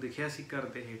ਸਾਨੂੰ ਦਿਖਿਆ ਸੀ ਘਰ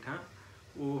ਦੇ ਹੇਠਾਂ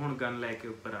ਉਹ ਹੁਣ ਗਨ ਲੈ ਕੇ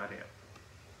ਉੱਪਰ ਆ ਰਿਹਾ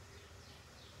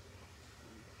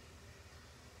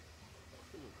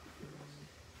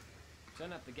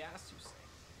Turn up the gas, you say.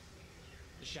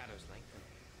 The shadows lengthen.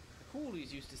 The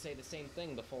coolies used to say the same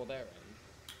thing before their end.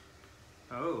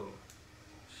 O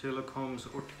ਸ਼ੈਰਲੌਕ homes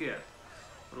ਉੱਠ ਗਿਆ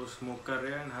ਔਰ ਉਹ ਸਮੋਕ ਕਰ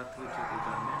ਰਿਹਾ ਐਂਡ ਹੱਥ ਵਿੱਚ ਉਹਦੀ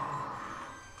ਗਨ ਹੈ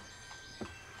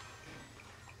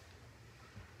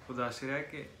ਉਹ ਦੱਸ ਰਿਹਾ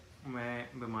ਕਿ ਮੈਂ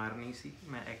ਬਿਮਾਰ ਨਹੀਂ ਸੀ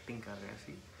ਮੈਂ ਐਕਟਿੰਗ ਕਰ ਰਿਹਾ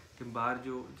ਸੀ ਤੇ ਬਾਹਰ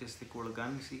ਜੋ ਜਿਸ ਦੇ ਕੋਲ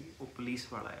ਗਨ ਸੀ ਉਹ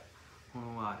ਪੁਲਿਸ ਵਾਲਾ ਹੈ ਹੁਣ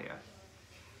ਉਹ ਆ ਰਿਹਾ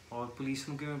ਔਰ ਪੁਲਿਸ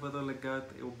ਨੂੰ ਕਿਵੇਂ ਪਤਾ ਲੱਗਾ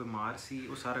ਤੇ ਉਹ ਬਿਮਾਰ ਸੀ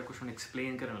ਉਹ ਸਾਰਾ ਕੁਝ ਹੁਣ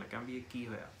ਐਕਸਪਲੇਨ ਕਰਨ ਲੱਗਾ ਵੀ ਇਹ ਕੀ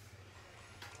ਹੋਇਆ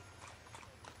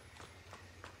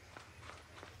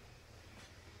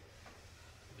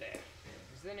There.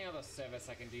 Is there any other service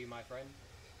I can do you, my friend?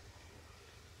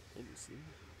 Honestly,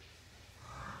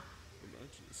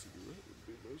 imagine a cigarette would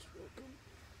be most welcome.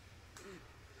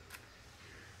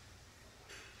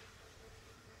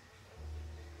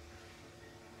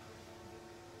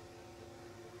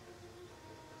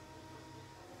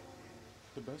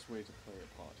 The best way to play a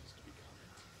part is to be kind.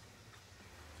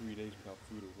 3 days without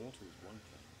food or water is one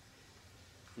thing.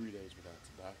 3 days without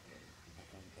tobacco, I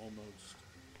find almost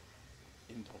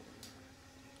intolerable.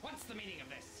 What's the meaning of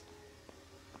this?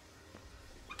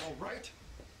 All right.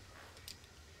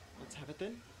 Let's have it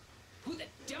then. Who the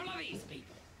devil are these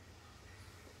people?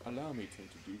 Allow me to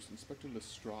introduce Inspector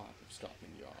Lestrade of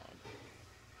Scotland Yard.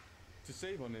 To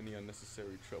save on any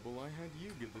unnecessary trouble, I had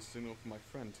you give the signal for my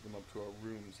friend to come up to our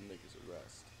rooms and make his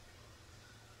arrest.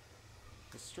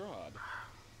 Lestrade,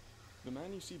 the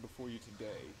man you see before you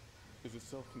today is a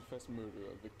self-confessed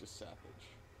murderer of Victor Savage.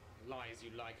 Lie as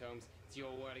you like, Holmes. It's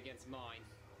your word against mine.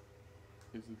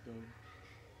 Is it though?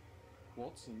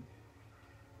 Watson?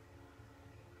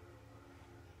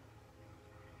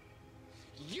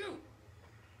 You!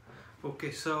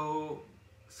 Okay so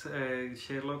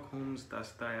Sherlock Holmes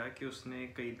दसदा आ कि उसने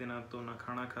कई दिनों तो ना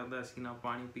खाना खादा सी ना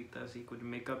पानी पीता सी कुछ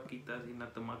मेकअप कीता सी ना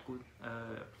तंबाकू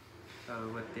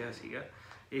वरतिया सीगा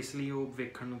इसलिए वो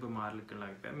वेखण नूं बीमार लगन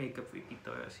लग पिया मेकअप भी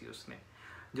कीता होया सी उसने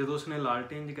ਜਦੋਂ ਉਸਨੇ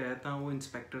ਲਾਲਟੇਨ ਜਗਾਇਆ ਤਾਂ ਉਹ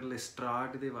ਇੰਸਪੈਕਟਰ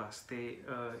ਲਿਸਟਰਾਡ ਦੇ ਵਾਸਤੇ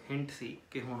ਹਿੰਟ ਸੀ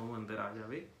ਕਿ ਹੁਣ ਉਹ ਅੰਦਰ ਆ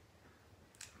ਜਾਵੇ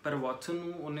ਪਰ ਵਾਟਸਨ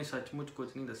ਨੂੰ ਉਹਨੇ ਸੱਚਮੁੱਚ ਕੁਝ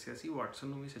ਨਹੀਂ ਦੱਸਿਆ ਸੀ ਵਾਟਸਨ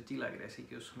ਨੂੰ ਵੀ ਸੱਚੀ ਲੱਗ ਰਿਹਾ ਸੀ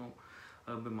ਕਿ ਉਸਨੂੰ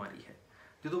ਬਿਮਾਰੀ ਹੈ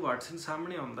ਜਦੋਂ ਵਾਟਸਨ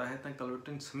ਸਾਹਮਣੇ ਆਉਂਦਾ ਹੈ ਤਾਂ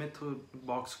ਕਲਵਰਟਨ ਸਮਿਥ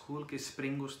ਬਾਕਸ ਖੋਲ੍ਹ ਕੇ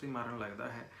ਸਪਰਿੰਗ ਉਸ 'ਤੇ ਮਾਰਨ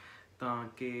ਲੱਗਦਾ ਹੈ ਤਾਂ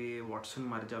ਕਿ ਵਾਟਸਨ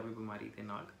ਮਰ ਜਾਵੇ ਬਿਮਾਰੀ ਦੇ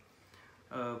ਨਾਲ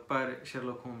ਪਰ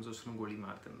ਸ਼ਰਲੌਕ ਹੋਮਸ ਉਸਨੂੰ ਗੋਲੀ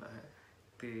ਮਾਰ ਦਿੰਦਾ ਹੈ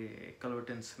ਅਤੇ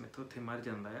ਕਲਵਰਟਨ ਸਮਿਥ ਉੱਥੇ ਮਰ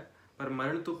ਜਾਂਦਾ ਹੈ पर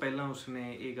मरण तो पहला उसने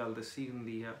ये गल दसी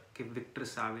हुंदी है कि विक्टर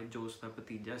सावेज जो उसका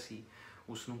भतीजा सी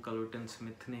उसनूं कलवर्टन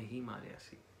स्मिथ ने ही मारिया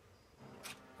सी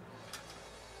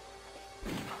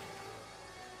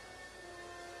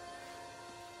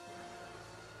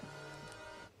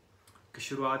कि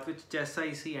शुरुआत विच chess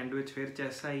I C and which फिर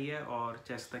चैस आई है और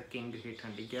चैस दा किंग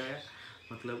हेठां डिग्या है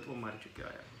मतलब वो मर चुका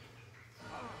है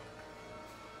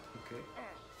okay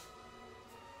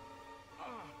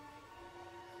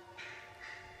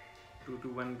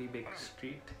 221B Baker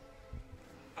Street.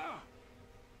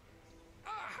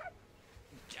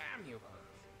 Damn you!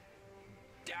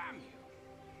 Damn you!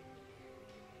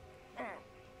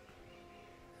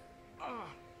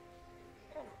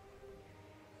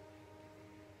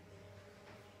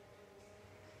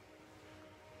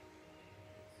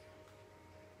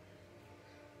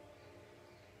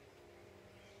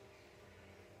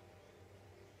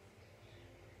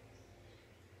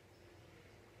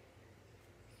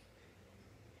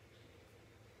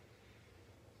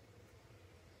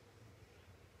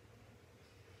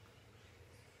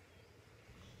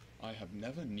 I have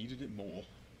never needed it more.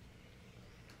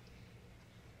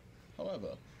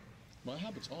 However, my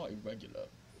habits are irregular.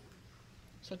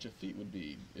 Such a feat would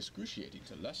be excruciating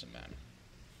to lesser man.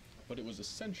 But it was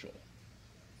essential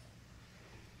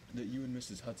that you and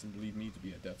Mrs. Hudson believe me to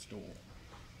be at death's door.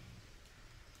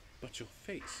 But your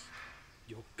face,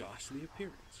 your ghastly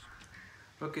appearance.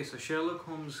 Okay, so Sherlock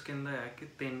Holmes कहता है कि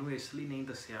तेनू इसलिए नहीं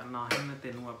दसिया ना ही मैं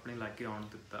तेनू अपने लागे आउण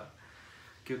दिता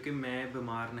क्योंकि मैं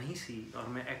बीमार नहीं सी और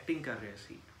मैं एक्टिंग कर रहा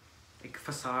सी एक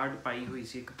फसाड पाई हुई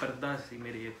सी एक पर्दा सी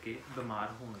मेरे अगे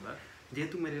बीमार होने का जे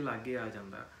तू मेरे लागे आ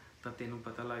जाता तो तेनू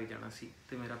पता लग जाना सी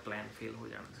ते मेरा प्लान फेल हो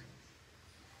जाना सी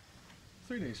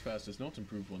 3 days fast does not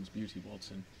improve one's beauty,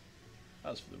 Watson.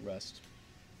 As for the rest,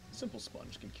 a simple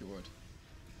sponge can cure it.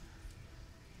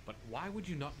 But why would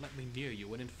you not let me near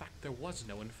you when in fact there was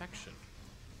no infection?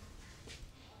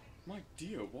 My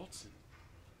dear Watson,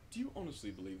 do you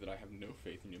honestly believe that I have no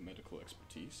faith in your medical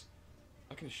expertise?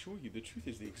 I can assure you the truth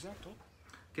is the exact opposite.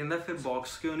 कहंदा फिर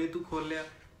box क्यों नहीं तू खोल लिया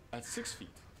At 6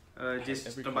 feet. जिस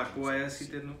तंबाकू आया सी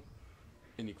तेनू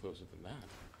Any closer than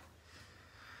that?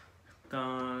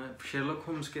 ਤਾਂ ਸ਼ਰਲੌਕ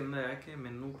ਹੋਮਸ ਕਹਿੰਦਾ ਹੈ ਕਿ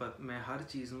ਮੈਨੂੰ ਮੈਂ ਹਰ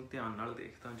ਚੀਜ਼ ਨੂੰ ਧਿਆਨ ਨਾਲ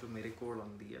ਦੇਖਦਾ ਜੋ ਮੇਰੇ ਕੋਲ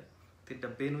ਆਉਂਦੀ ਹੈ ਤੇ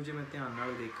ਡੱਬੇ ਨੂੰ ਜੇ ਮੈਂ ਧਿਆਨ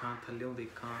ਨਾਲ ਦੇਖਾਂ ਥੱਲਿਓਂ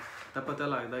ਦੇਖਾਂ ਤਾਂ ਪਤਾ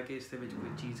ਲੱਗਦਾ ਕਿ ਇਸ ਦੇ ਵਿੱਚ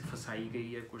ਕੋਈ ਚੀਜ਼ ਫਸਾਈ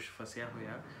ਗਈ ਹੈ ਕੁਝ ਫਸਿਆ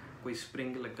ਹੋਇਆ ਕੋਈ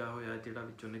ਸਪਰਿੰਗ ਲੱਗਾ ਹੋਇਆ ਜਿਹੜਾ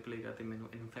ਵਿੱਚੋਂ ਨਿਕਲੇਗਾ ਤੇ ਮੈਨੂੰ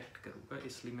ਇਨਫੈਕਟ ਕਰੂਗਾ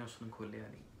ਇਸ ਲਈ ਮੈਂ ਉਸ ਨੂੰ ਖੋਲਿਆ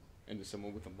ਨਹੀਂ And to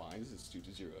someone with a mind as astute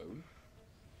as your own,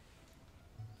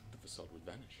 the facade would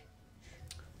vanish.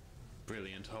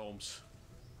 Brilliant, Holmes.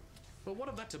 But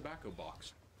what of that tobacco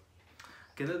box?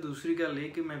 ਕਹਿੰਦਾ ਦੂਸਰੀ ਗੱਲ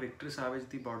ਇਹ ਕਿ ਮੈਂ ਵਿਕਟਰ ਸਾਵੇਜ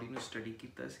ਦੀ ਬਾਡੀ ਨੂੰ ਸਟੱਡੀ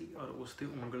ਕੀਤਾ ਸੀ ਔਰ ਉਸ ਦੇ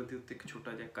ਉਂਗਲ ਦੇ ਉੱਤੇ ਇੱਕ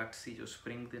ਛੋਟਾ ਜਿਹਾ ਕੱਟ ਸੀ ਜੋ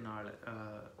ਸਪਰਿੰਗ ਦੇ ਨਾਲ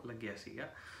ਲੱਗਿਆ ਸੀਗਾ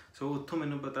ਸੋ ਉੱਥੋਂ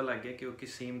ਮੈਨੂੰ ਪਤਾ ਲੱਗ ਗਿਆ ਕਿ ਉਹ ਕਿ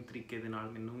ਸੇਮ ਤਰੀਕੇ ਦੇ ਨਾਲ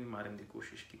ਮੈਨੂੰ ਵੀ ਮਾਰਨ ਦੀ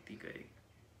ਕੋਸ਼ਿਸ਼ ਕੀਤੀ ਗਈ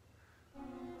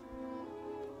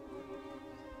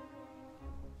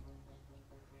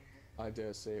I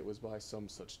dare say it was by some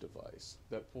such device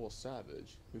that poor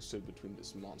Savage, who stood between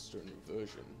this monster and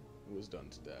reversion, was done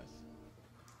to death.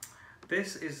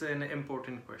 This is an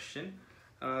important question.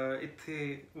 ਇੱਥੇ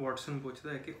ਵਾਟਸਨ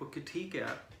ਪੁੱਛਦਾ ਹੈ ਕਿ ਓਕੇ ਠੀਕ ਹੈ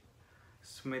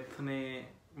ਸਮਿਥ ਨੇ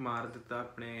ਮਾਰ ਦਿੱਤਾ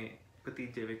ਆਪਣੇ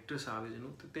ਭਤੀਜੇ ਵਿਕਟਰ ਸਾਵੇਜ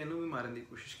ਨੂੰ ਤੇ ਤੈਨੂੰ ਵੀ ਮਾਰਨ ਦੀ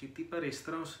ਕੋਸ਼ਿਸ਼ ਕੀਤੀ ਪਰ ਇਸ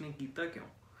ਤਰ੍ਹਾਂ ਉਸਨੇ ਕੀਤਾ ਕਿਉਂ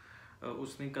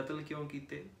ਉਸਨੇ ਕਤਲ ਕਿਉਂ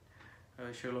ਕੀਤੇ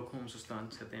ਸ਼ਰਲੌਕ ਹੋਮਸ ਉਸ ਦਾ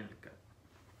ਆਨਸਰ ਦੇਣ ਲੱਗਾ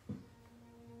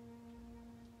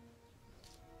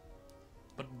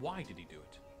But why did he do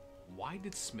it? Why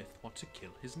did Smith want to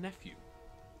kill his nephew?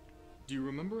 Do you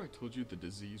remember I told you the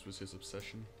disease was his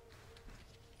obsession?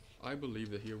 I believe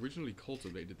that he originally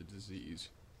cultivated the disease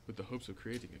with the hopes of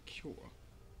creating a cure.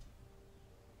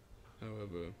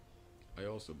 However, I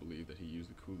also believe that he used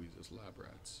the coolies as lab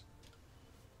rats.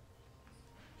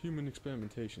 Human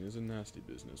experimentation is a nasty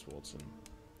business, Watson.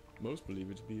 Most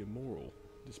believe it to be immoral,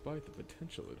 despite the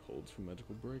potential it holds for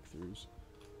medical breakthroughs.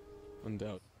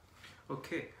 Undoubtedly.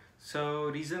 Okay, so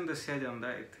reason ਦੱਸਿਆ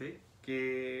ਜਾਂਦਾ ਹੈ ਇੱਥੇ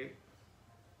ਕਿ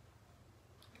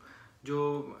ਜੋ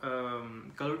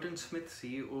ਕਲਵਰਟਨ Smith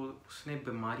ਸੀ ਉਹ ਉਸਨੇ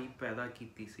ਬਿਮਾਰੀ ਪੈਦਾ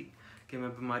ਕੀਤੀ ਸੀ कि मैं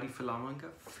बीमारी फैलावांगा,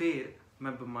 फिर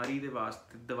मैं बीमारी दे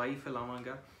वास्ते दवाई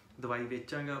फैलावांगा, दवाई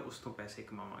बेचांगा, उस तो पैसे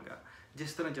कमावांगा।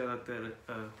 जिस तरह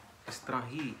ज़्यादातर इस तरह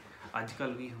ही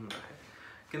अजकल भी हुंदा है।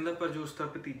 कहंदा पर जो उसका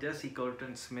भतीजा सी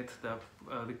कर्टन स्मिथ दा,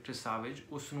 विक्टर सावेज,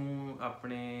 उसनूं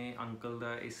अपने अंकल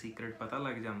दा ये सीक्रेट पता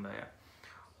लग जांदा है,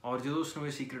 और जो उसनूं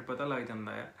ये सीक्रेट पता लग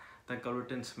जांदा है तो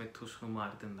कर्टन स्मिथ उसनूं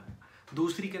मार दिंदा है।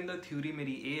 दूसरी कहंदा थ्योरी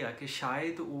मेरी ये है कि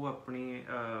शायद वो अपने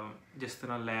जिस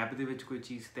तरह लैब दे विच कोई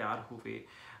चीज़ तैयार होवे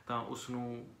तां उसनूं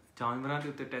जानवरां दे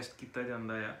उत्ते टेस्ट किया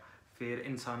जाता है, फिर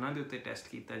इंसानां दे उत्ते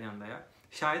टेस्ट किया जाता है।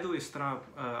 शायद वो इस तरह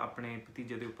अपने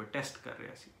भतीजे दे उपर टेस्ट कर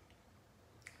रहा सी।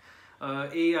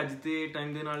 ये अज दे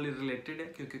टाइम दे नाल रिलेटिड है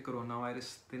क्योंकि करोना वायरस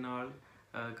दे नाल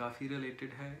काफ़ी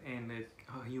रिलेटिड है, एंड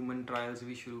ह्यूमन ट्रायल्स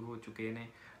भी शुरू हो चुके हैं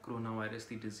करोना वायरस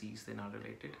की डिजीज़ दे नाल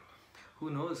related. Who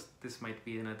knows, this might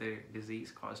be another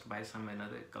disease caused by some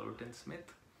another Cullerton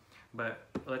Smith.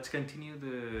 But let's continue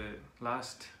the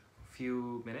last few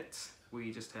minutes. We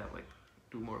just have like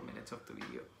 2 more minutes of the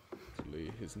video. Actually,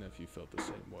 his nephew felt the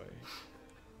same way.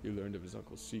 He learned of his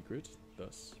uncle's secret,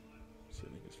 thus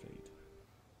sealing his fate.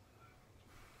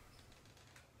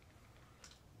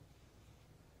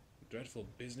 Dreadful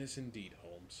business indeed,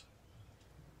 Holmes.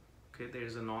 Okay,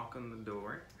 there's a knock on the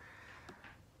door.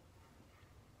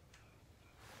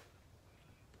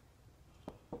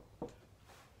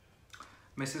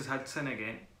 Mrs. Hudson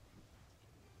again.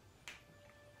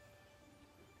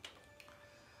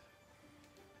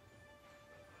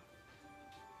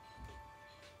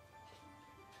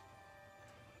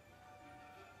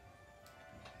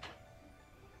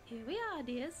 Here we are,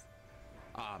 dears.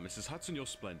 Ah, Mrs. Hudson, you're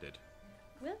splendid.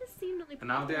 Well, this seemed only And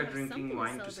now they are proper to have drinking something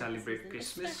wine to celebrate celebrate this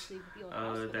season, Christmas, especially with your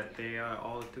household that here. they are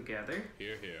all together.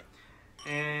 Here, here.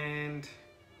 And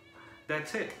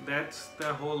that's it. That's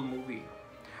the whole movie.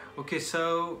 Okay, so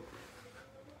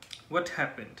what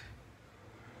happened?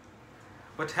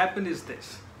 What happened is this.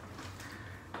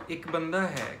 एक बंदा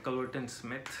है कलोटन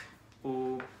Smith, वो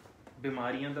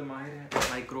बीमारियां दा माहिर है,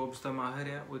 microbes दा माहिर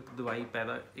है। वो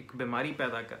एक बीमारी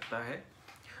पैदा करता है,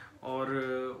 और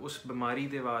उस बीमारी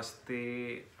दे वास्ते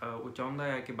वो चाहुंदा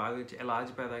है कि बाद विच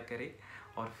इलाज पैदा करे,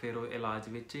 और फिर वो इलाज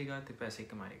बेचेगा तो पैसे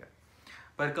कमाएगा।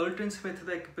 पर कलोटन स्मिथ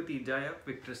का एक भतीजा है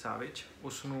विक्टर सावेज,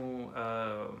 उसनूं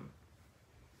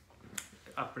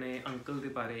अपने अंकल के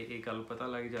बारे ये गल पता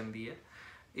लग जाती है,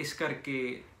 इस करके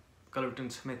कलोटन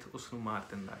स्मिथ उसनूं मार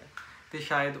दिंदा है। तो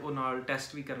शायद वो नाल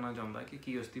टेस्ट भी करना चाहुंदा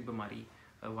कि उसकी बीमारी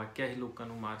वाकई ही लोगों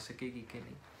को मार सकेगी कि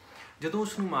नहीं। जदों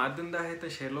उसनूं मार दिंदा है तो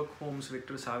शेरलॉक होम्स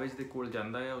विक्टर सावेज दे कोल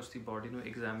जांदा है, उसकी बॉडी नूं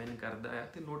एग्जामिन करदा है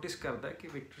तो नोटिस करदा है कि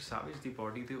विक्टर सावेज की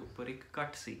बॉडी के उपर एक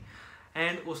कट सी,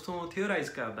 एंड उस तो थियोराइज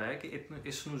करदा है कि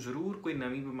इसनूं जरूर कोई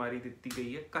नवीं बीमारी दित्ती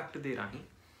गई है कट दे राहीं।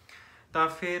 तो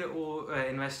फिर वो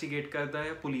इन्वेस्टिगेट करता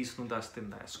है, पुलिस नूं दस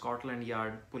दिंदा है। स्कॉटलैंड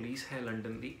यार्ड पुलिस है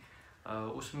लंडन की,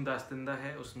 उसनूं दस दिंदा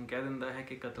है, उसनूं कह दिंदा है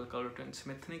कि कतल कलोटन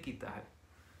स्मिथ ने कीता है।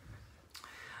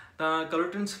 तो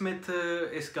कलोटन स्मिथ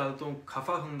इस गल तो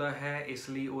खफा हुंदा है,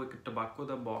 इसलिए वो एक टबाको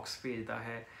का बॉक्स भेजता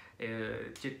है,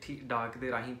 चिट्ठी डाक दे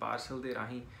राहीं, पार्सल दे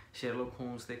राहीं शेरलॉक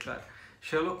होम्स के घर।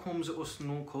 शेरलॉक होम्स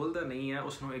उसनूं खोलदा नहीं है,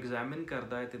 उसनूं एग्जामिन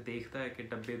करता है तो देखता है कि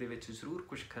डब्बे दे विच जरूर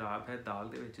कुछ खराब है, दाल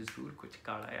दे विच जरूर कुछ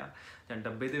काला आ, जां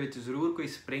डब्बे दे विच जरूर कोई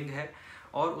स्प्रिंग है,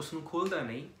 और उसनूं खोलदा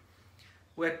नहीं।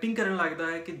 वो एक्टिंग करन लगदा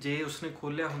है कि जे उसने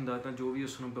खोलिया हुंदा तो जो भी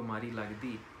उसनूं बीमारी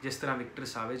लगदी, जिस तरह विक्टर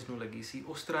सावेज नूं लगी सी,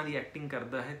 उस तरह की एक्टिंग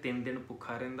करता है। 3 दिन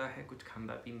भुखा रहिंदा है, कुछ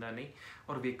खांदा पींदा नहीं,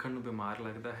 और वेखण नूं बीमार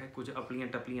लगदा है, कुछ अपलियां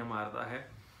टपलियां मारदा है।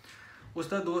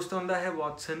 उसका दोस्त आउंदा है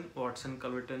वाटसन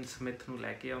कलोटन स्मिथ नूं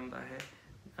लैके आउंदा है,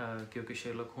 क्योंकि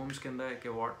शेरलॉक होम्स कहता है कि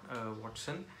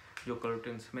वाटसन जो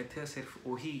कलोटन स्मिथ है सिर्फ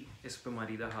वही इस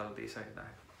बीमारी का हल दे सकता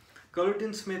है।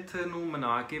 कलोटन स्मिथ नूं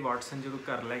मना के वाटसन जो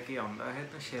घर लैके आउंदा है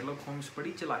तो शेरलॉक होम्स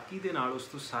बड़ी चलाकी दे नाल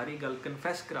उस तो सारी गल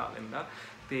कन्फैस करा लैंदा,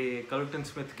 तो कलोटन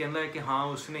स्मिथ कहता है कि हाँ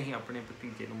उसने ही अपने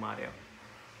भतीजे नूं मारिया।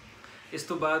 इस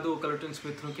तो बाद वो कलोटन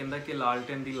स्मिथ नूं कहंदा कि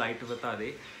लालटेन की लाइट बता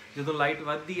दे। जो लाइट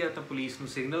वधदी है तो पुलिस नूं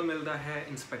सिग्नल मिलता है,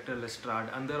 इंस्पैक्टर लेस्ट्राड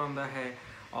अंदर आउंदा है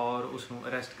और उसनूं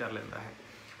अरेस्ट कर लैंदा है।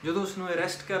 जो उसनूं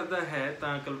अरेस्ट करता है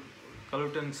तो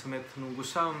कलोटन स्मिथ नूं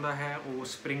गुस्सा आउंदा है, वो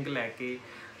स्प्रिंग लैके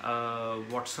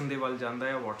वाटसन दे वल जांदा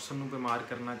है, वाटसन नूं बीमार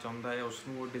करना चाहुंदा है,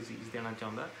 उसनूं वो डिजीज़ देना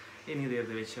चाहुंदा। इन्नी देर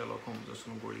दे विच शेरलॉक होम्स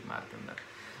उसनूं गोली मार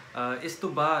दिंदा। इस तो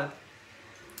बाद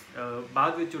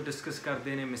विच डिस्कस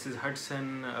करते हैं Mrs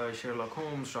Hudson, Sherlock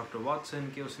Holmes, doctor Watson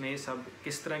कि उसने ये सब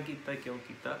किस तरह किया, क्यों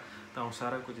किया, तो वो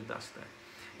सारा कुछ दसदा है।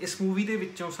 इस मूवी दे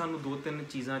विच्चों सानूं 2-3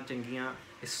 चीज़ां चंगियां,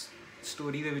 इस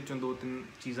स्टोरी दे विच्चों 2-3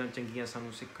 चीज़ां चंगियां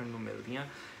सानूं सीखण नूं मिलदियां।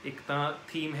 एक तां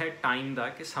थीम है टाइम दा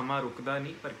कि समा रुकदा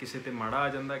नहीं, पर किसी ते माड़ा आ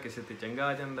जांदा, किसी ते चंगा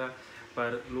आ जांदा,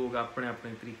 पर लोग अपने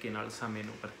अपने तरीके नाल समय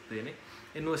नूं वरतदे ने।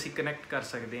 इनूं असीं कनैक्ट कर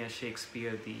सकते हैं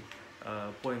शेक्सपीयर दी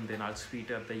पोएम दे नाल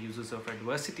speak at the uses of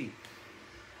adversity.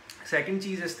 Second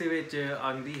चीज़ इस दे विच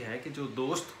आंदी है कि जो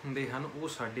दोस्त हुंदे हन वो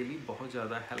साडे लई बहुत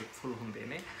ज़्यादा हैल्पफुल हुंदे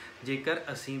ने जेकर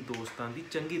असीं दोस्तां दी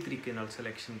चंगी तरीके नाल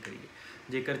सिलैक्शन करिए।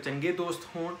 जेकर चंगे दोस्त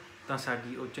होण तां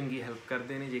साडी वो चंगी हेल्प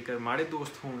करदे ने, जेकर माड़े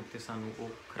दोस्त होण ते सानूं वो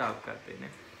खराब करदे ने।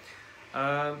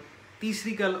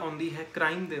 तीसरी गल आउंदी है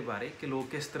क्राइम दे बारे कि लोग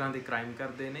किस तरह के क्राइम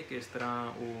करते हैं, किस तरह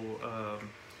वो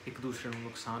एक दूसरे को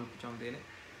नुकसान पहुँचाते हैं।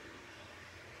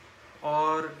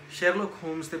 और शेरलॉक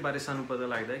होम्स के बारे सानू पता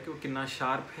लगता है कि वो कितना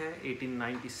शार्प है।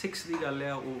 1896 की गल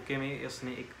है, वो किवें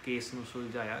इसने एक केस नूं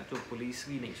सुलझाया जो पुलिस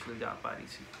भी नहीं सुलझा पा रही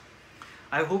सी।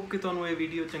 आई होप कि तुहानूं ये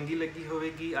वीडियो चंगी लगी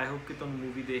होगी। आई होप कि तुहानूं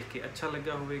मूवी देख के अच्छा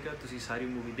लगा होगा। तुसीं सारी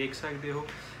मूवी देख सकते हो।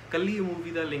 कल्ली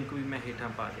मूवी का लिंक भी मैं हेठां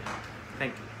पा दिया।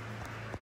 Thank you.